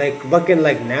right, like, fucking,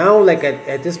 like, now, like,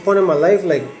 at this point in my life,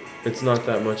 like, it's not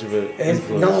that much of an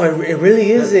influence. no, it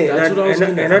really isn't. That's what I was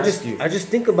gonna ask you. I just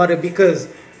think about it because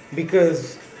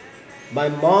my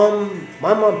mom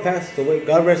passed away.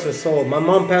 God rest her soul. My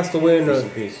mom passed away Rest in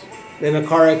peace. in a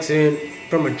car accident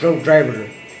from a drunk driver. I know.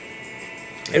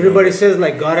 Everybody says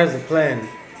like God has a plan.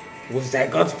 Was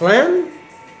that God's plan?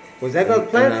 Was that God's And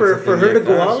plan that's the for thing you her to have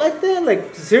to go out ask. like that?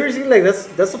 Like, seriously, like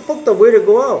that's a fucked up way to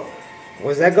go out.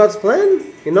 Was that God's plan?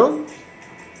 You know?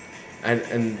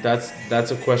 And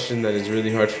that's a question that is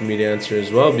really hard for me to answer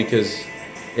as well, because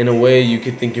in a way you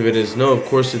could think of it as no, of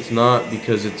course it's not,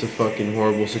 because it's a fucking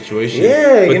horrible situation.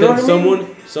 Yeah, But you know then what I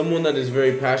mean? someone that is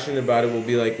very passionate about it will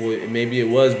be like, well, maybe it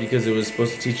was because it was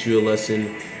supposed to teach you a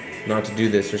lesson not to do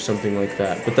this or something like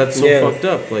that. But that's so Yeah. fucked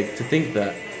up, like, to think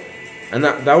that. And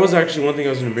that was actually one thing I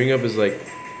was going to bring up, is like,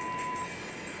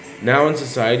 now in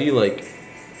society, like,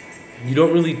 you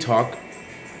don't really talk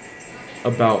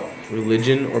about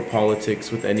religion or politics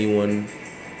with anyone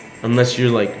unless you're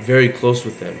like very close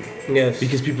with them, Yes.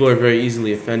 because people are very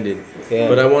easily offended. Yeah.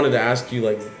 But I wanted to ask you,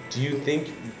 like, do you think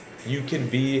you can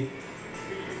be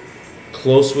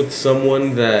close with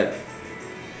someone that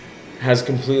has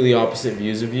completely opposite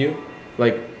views of you,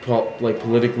 like like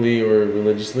politically or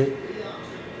religiously?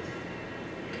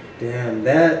 Damn,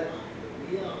 that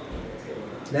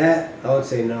I would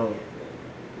say no.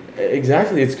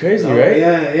 Exactly, it's crazy, Oh, right?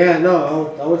 yeah,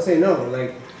 no, I would say no.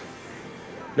 Like,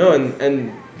 No,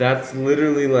 and that's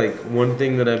literally like one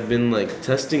thing that I've been like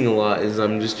testing a lot, is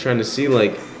I'm just trying to see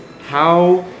like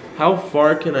how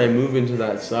far can I move into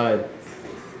that side.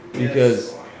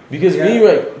 Because me, Yeah.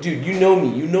 like, dude, you know me,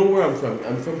 you know where I'm from.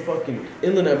 I'm from fucking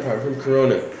Inland Empire, I'm from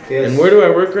Corona. Yes. And where do I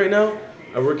work right now?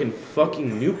 I work in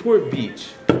fucking Newport Beach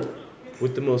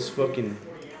with the most fucking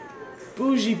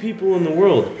bougie people in the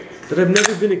world that I've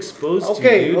never been exposed to,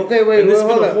 Okay, dude. okay, wait, And this wait, has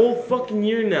been hold a up. whole fucking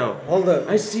year now. Hold up.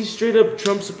 I see straight up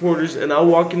Trump supporters, and I'll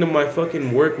walk into my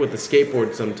fucking work with a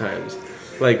skateboard sometimes.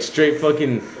 Like, straight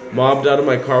fucking mobbed out of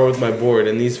my car with my board,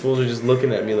 and these fools are just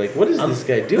looking at me like, what is this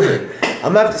guy doing?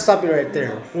 I'm gonna have to stop you right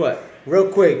there. What? Real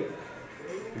quick.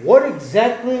 What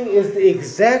exactly is the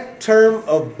exact term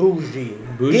of bougie?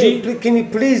 Bougie? Can you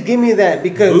please give me that?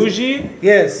 Because Bougie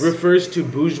yes. refers to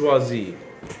bourgeoisie.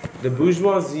 The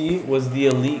bourgeoisie was the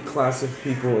elite class of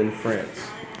people in France.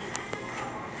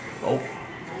 Oh,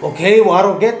 okay, well I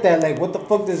don't get that. Like, what the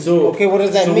fuck does? Okay, what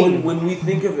does that so mean? when we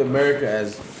think of America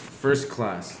as first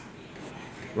class,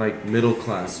 like middle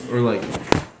class, or like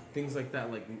things like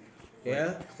that, like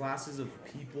Yeah. classes of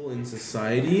people in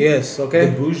society. Yes. Okay.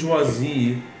 The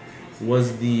bourgeoisie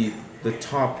was the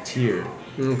top tier.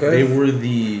 Okay. They were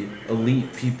the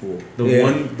elite people,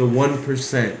 Yeah. the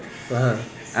 1% Uh huh.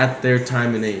 at their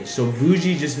time and age. So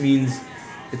bougie just means,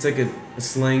 it's like a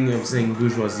slang of saying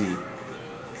bourgeoisie.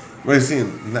 What are you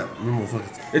seeing? That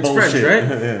motherfucker's It's bullshit. French,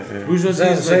 right? Yeah. Bourgeoisie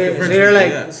So, is like the French people,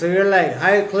 yeah. so you're like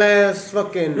high class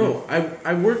fucking. No,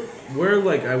 I work where,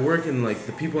 like, I work, and like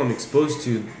the people I'm exposed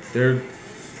to, they're,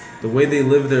 the way they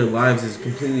live their lives is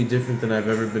completely different than I've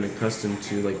ever been accustomed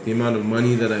to. Like, the amount of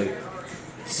money that I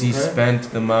see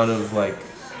spent, the amount of like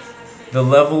the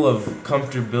level of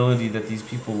comfortability that these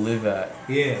people live at,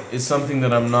 Yeah. is something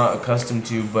that I'm not accustomed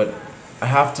to, but I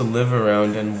have to live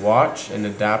around and watch and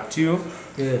adapt to,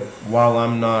 Yeah. while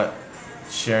I'm not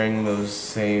sharing those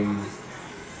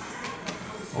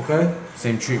Okay.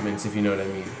 same treatments, if you know what I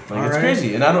mean. Like, All it's right.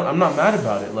 crazy, and I'm not mad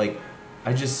about it. Like,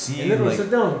 I just see, Hey, little, like, sit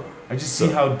down. I just see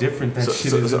how different that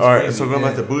shit is. It's All right. crazy. So going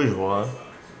back Yeah. to bourgeois.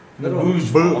 The Little.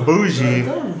 bourgeois. Bougie.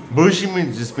 Done. Bougie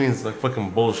means like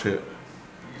fucking bullshit.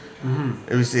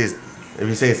 If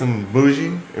you say something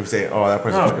bougie, if you say, oh, that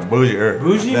person's No. fucking bougie, or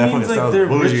Bougie that means fucking like style's they're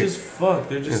bougie, rich as fuck.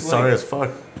 They're and just sorry like, as fuck.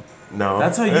 No,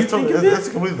 that's how you think of that's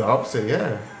it? completely the opposite.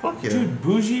 Yeah, fuck yeah. Dude,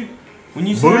 bougie. When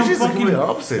you say I'm Bougie's the fucking complete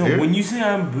opposite, no, dude. when you say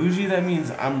I'm bougie, that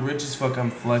means I'm rich as fuck. I'm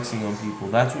flexing on people.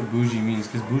 That's what bougie means.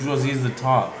 Cause bourgeoisie is the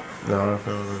top. No.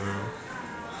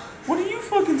 What are you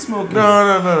fucking smoking?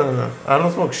 No. I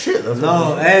don't smoke shit. That's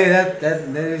No, what. hey, that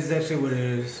is actually what it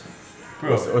is.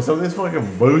 Bro. Or something's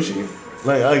fucking bougie.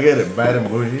 Like I get it, bad and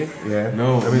bougie. Yeah.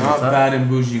 No, I mean, not it's bad and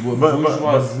bougie. What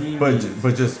bourgeoisie means.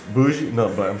 but just bougie. No,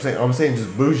 but I'm saying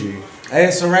just bougie. Hey,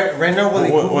 so right now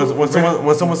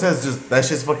When someone says just that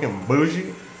shit's fucking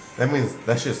bougie, that means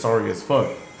that shit's sorry as fuck.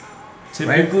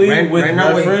 Typically, with right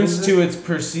now, reference to its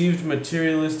perceived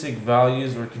materialistic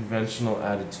values or conventional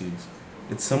attitudes.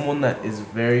 It's someone that is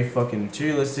very fucking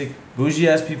materialistic. Bougie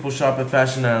ass people shop at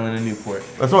Fashion Island in Newport.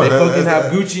 That's what they fucking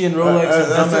have Gucci and Rolex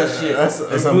and dumbass shit.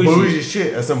 That's some bougie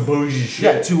shit. That's some bougie shit.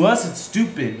 Yeah, to us it's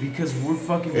stupid because we're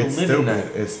fucking don't live in that.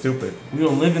 It's stupid. We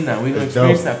don't live in that. We don't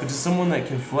experience that. But to someone that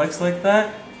can flex like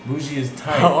that, bougie is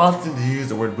tight. How often do you use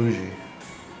the word bougie?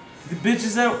 The bitch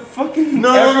is out fucking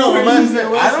No,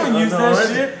 everywhere. I don't use that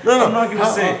shit. No, I'm not gonna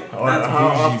say that's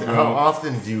bougie, bro. How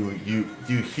often do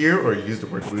you hear or use the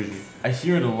word bougie? I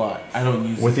hear it a lot. I don't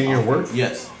use within it your often. work.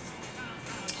 Yes.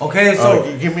 Okay, so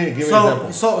give me an example.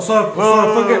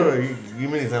 Give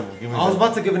me an example. I was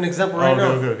about to give an example right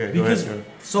now. Okay. Because go ahead.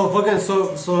 So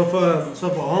if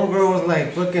a homegirl was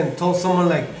like fucking told someone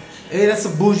like, hey, that's a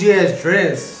bougie ass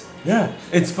dress. Yeah,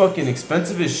 it's fucking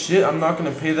expensive as shit. I'm not gonna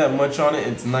pay that much on it.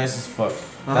 It's nice as fuck.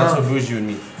 That's what bougie would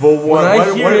mean. But why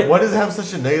does it have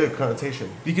such a negative connotation?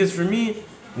 Because for me,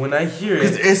 when I hear it,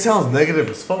 because it sounds negative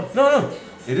as fuck. No,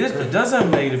 it is. It does have a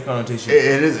negative connotation.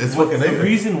 It is. It's fucking negative. The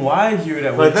reason why I hear it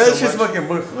at like work that's so just much, fucking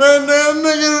bougie.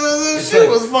 That shit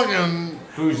was fucking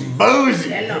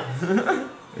bougie.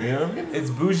 You know what I mean? It's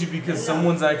bougie because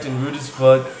someone's acting rude as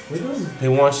fuck. They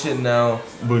want shit now.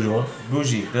 Bourgeois.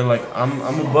 Bougie. They're like, I'm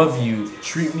above you.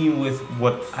 Treat me with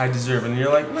what I deserve. And you're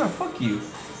like, nah, fuck you.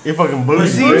 You're fucking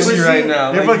bougie, bitch. Right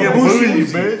now. You're fucking bougie,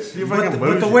 bitch. You're fucking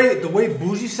bougie. But the way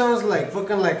bougie sounds like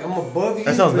fucking like I'm above you.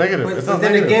 That sounds negative.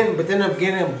 But then I'm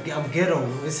ghetto.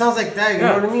 It sounds like that. You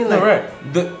know what I mean? Like, no, right.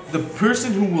 The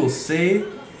person who will say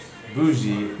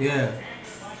bougie. Yeah.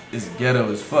 Is ghetto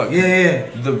as fuck. Yeah.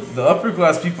 The upper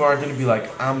class people aren't gonna be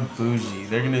like, I'm bougie.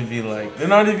 They're gonna be like, they're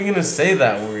not even gonna say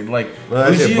that word. Like,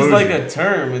 bougie is like a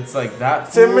term. It's like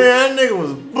that. Say, man, that nigga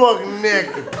was buck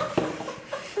naked.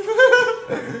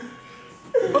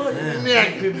 Buck naked.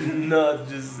 I could not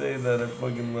just say that. I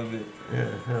fucking love it. Yeah,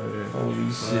 hell yeah.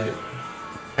 Holy shit.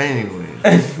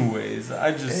 Anyways,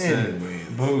 I just said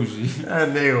bougie.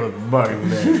 That nigga was buck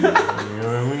naked. You know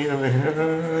what I mean?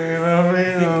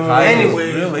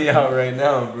 Anyway, really out right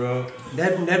now, bro.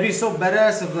 That'd be so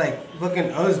badass if like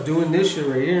fucking us doing this shit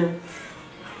right here.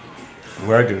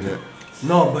 We're doing it.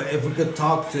 No, but if we could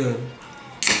talk to.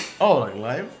 Oh, like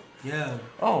live? Yeah.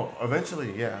 Oh,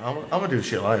 eventually, yeah. I'm gonna do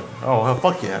shit live. Oh, hell,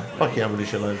 fuck yeah. Fuck yeah, I'm gonna do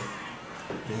shit live.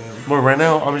 Yeah. But right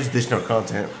now, I'm just dishing out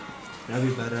content. That'd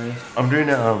be badass. I'm doing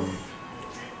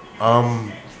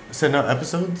sending out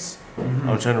episodes. Mm-hmm.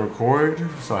 I'm trying to record,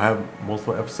 so I have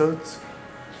multiple episodes.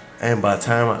 And by the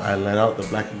time I let out the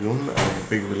Black Lagoon,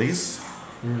 big release,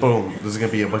 boom, there's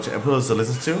gonna be a bunch of episodes to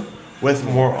listen to, with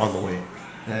more on the way.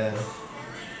 Yeah.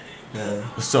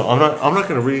 So I'm not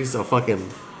gonna release a fucking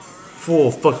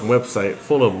full fucking website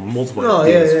full of multiple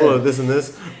things, full of this and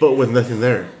this, but with nothing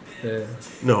there. Yeah.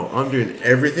 No, I'm doing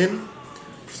everything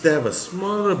just to have a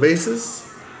smaller basis.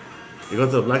 You go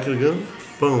to the Black Lagoon,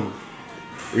 boom.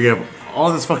 You have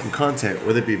all this fucking content,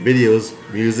 whether it be videos,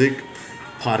 music,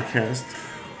 podcast,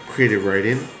 creative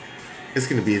writing. It's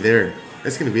gonna be there.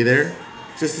 It's gonna be there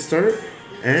just to start.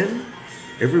 And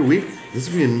every week, there's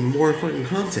gonna be more fucking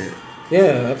content.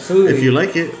 Yeah, absolutely. If you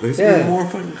like it, there's gonna be more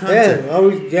fucking content. You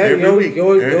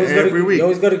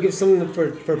always gotta give something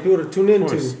for people to tune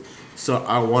into. So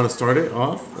I want to start it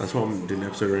off. That's why I'm doing an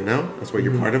episode right now. That's why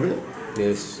you're part of it.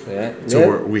 Yes. Yeah.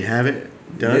 So we have it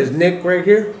done. There's Nick right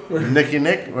here.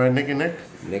 Nick, right? Nick,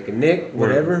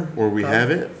 whatever. Where we have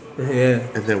it. Yeah.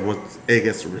 And then once it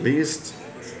gets released,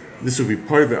 this will be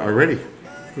part of it already.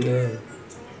 Yeah.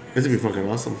 This will be fucking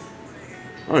awesome.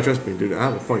 Oh, trust me, dude. I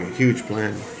have a fucking huge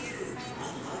plan.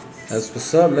 That's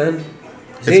what's up, man.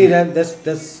 See, that's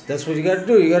what you gotta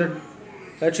do. You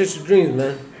gotta chase your dreams,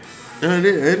 man. It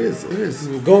is.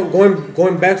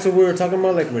 Going back to what we were talking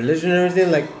about, like religion and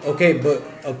everything. Like, okay, but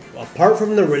apart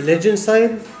from the religion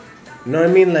side, you know what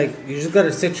I mean? Like, you just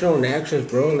gotta set your own actions,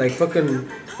 bro. Like, fucking,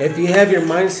 if you have your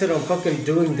mindset on fucking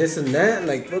doing this and that,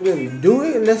 like, fucking do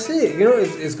it and that's it. You know,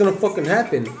 it's gonna fucking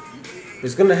happen.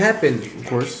 It's gonna happen. Of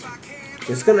course.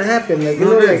 It's gonna happen. Like, you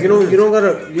don't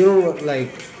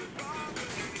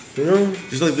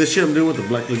Just like this shit I'm doing with the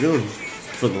Black Lagoon.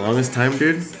 For the longest time,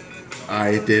 dude,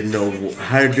 I didn't know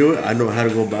how to do it. I know how to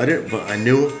go about it, but I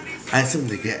knew I had something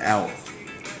to get out.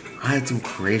 I had some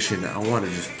creation I wanted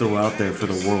to just throw out there for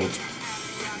the world.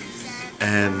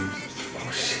 And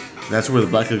that's where the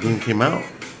Black Lagoon came out.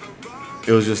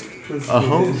 It was just a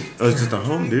home. It was just a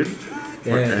home, dude.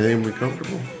 Where everything would be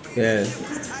comfortable. Yeah.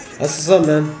 That's what's up,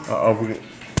 man.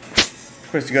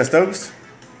 Chris, you got Stokes?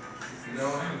 No,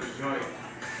 I have a joint.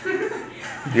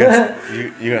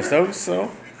 You got Stokes? So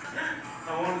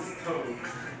I want a stove.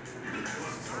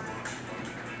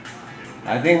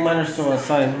 I think mine are still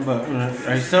assigned, but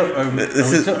are you still?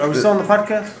 this is Are we still on the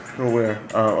podcast? where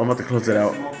I'm about to close it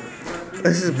out.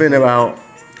 This has been about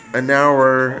an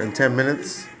hour and 10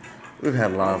 minutes. We've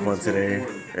had a lot of fun today.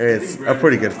 It's a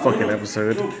pretty good fucking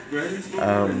episode.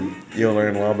 You'll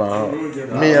learn a lot about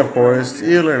me, of course.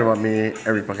 You'll learn about me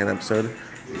every fucking episode.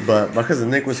 But my cousin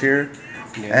Nick was here,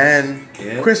 and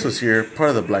Yeah. Chris was here, part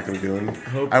of the Black Lagoon.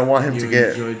 Hope I want him to you get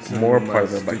enjoyed some more of my part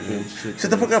of the Black stupid Lagoon. shit Shut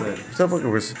the that fuck I up. said. Shut the fuck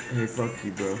up, Chris. Hey, fuck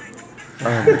you, bro.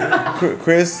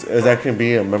 Chris is actually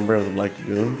be a member of the Black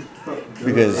Lagoon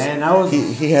because And I was.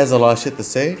 he has a lot of shit to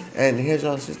say and he has a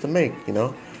lot of shit to make.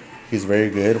 He's very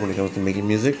good when it comes to making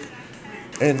music,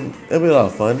 and it'll be a lot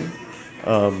of fun.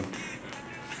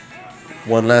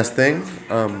 One last thing,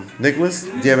 Nicholas, do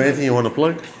you have anything you want to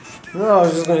plug? No, I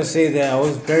was just gonna say that I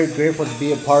was very grateful to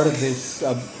be a part of this,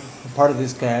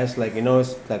 cast. Like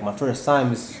it's like my first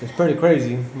time. It's pretty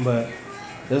crazy, but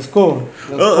it's cool. It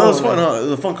was It cool. was fun, huh? It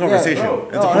was a fun conversation. Bro,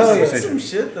 It's a oh, fun hell yeah. conversation. some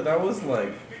shit that I was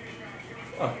like,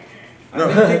 fuck. I No.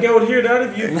 didn't think I would hear that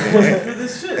if you went through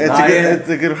this shit. It's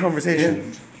a good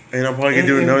conversation, and I'm probably gonna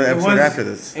do another episode after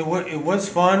this. It was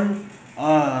fun.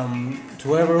 To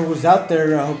whoever was out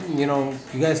there, I hope you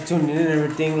guys tuned in and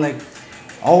everything. Like,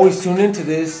 always tune into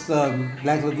this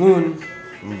Black Lagoon.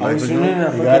 Black Always tune in.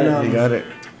 Lagoon, I you got fucking it. You got it.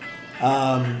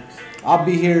 I'll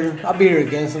be here. I'll be here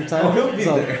again sometime. Oh, he'll be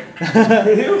So, there.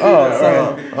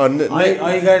 all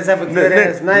you guys have a good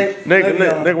ass night. Love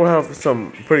y'all. Nick will have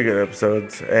some pretty good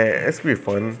episodes. It's gonna be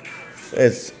fun.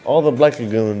 It's all the Black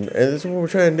Lagoon, and this is what we're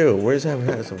trying to do. We're just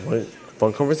having some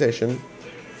fun conversation.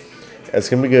 It's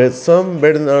gonna be good. Some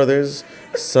better than others.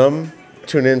 Some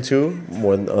tune into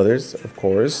more than others, of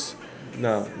course.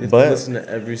 No, you have But to listen to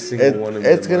every single one of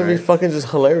them. it's gonna be fucking just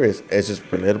hilarious. It's just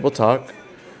relatable talk,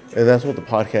 and that's what the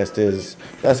podcast is.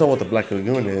 That's not what the Black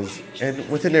Lagoon is. And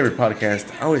within every podcast,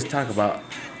 I always talk about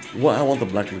what I want the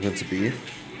Black Lagoon to be.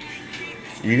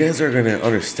 You guys are gonna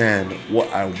understand what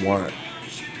I want,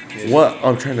 what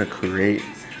I'm trying to create.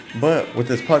 But with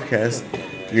this podcast,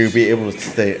 you'll be able to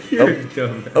stay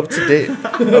up to date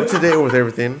with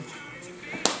everything,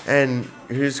 and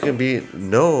you're just gonna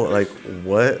know like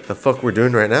what the fuck we're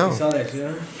doing right You now. saw that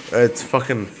shit, huh? It's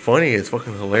fucking funny. It's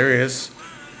fucking hilarious.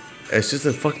 It's just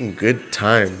a fucking good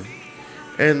time.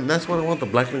 And that's what I want the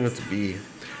Black Lagoon to be.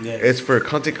 Yes. It's for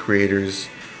content creators to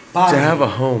Positive. have a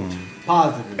home.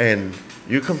 Positive. And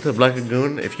you come to the Black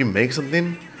Lagoon, if you make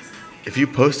something, if you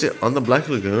post it on the Black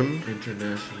Lagoon,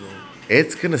 International.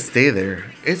 it's gonna stay there.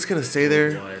 It's gonna stay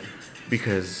there Worldwide.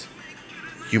 because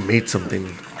you made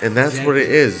something. And that's what it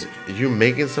is. You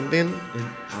making something,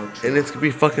 and it's gonna be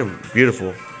fucking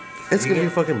beautiful. It's gonna be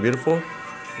fucking beautiful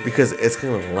because it's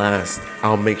gonna last.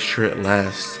 I'll make sure it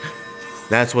lasts.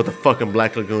 That's what the fucking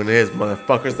Black Lagoon is,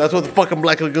 motherfuckers. That's what the fucking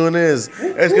Black Lagoon is.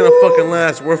 It's gonna fucking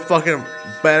last. We're fucking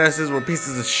badasses. We're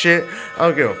pieces of shit. I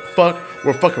don't give a fuck.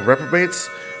 We're fucking reprobates.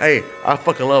 Hey, I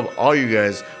fucking love all you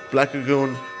guys. Black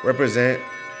Lagoon, represent.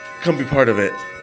 Come be part of it.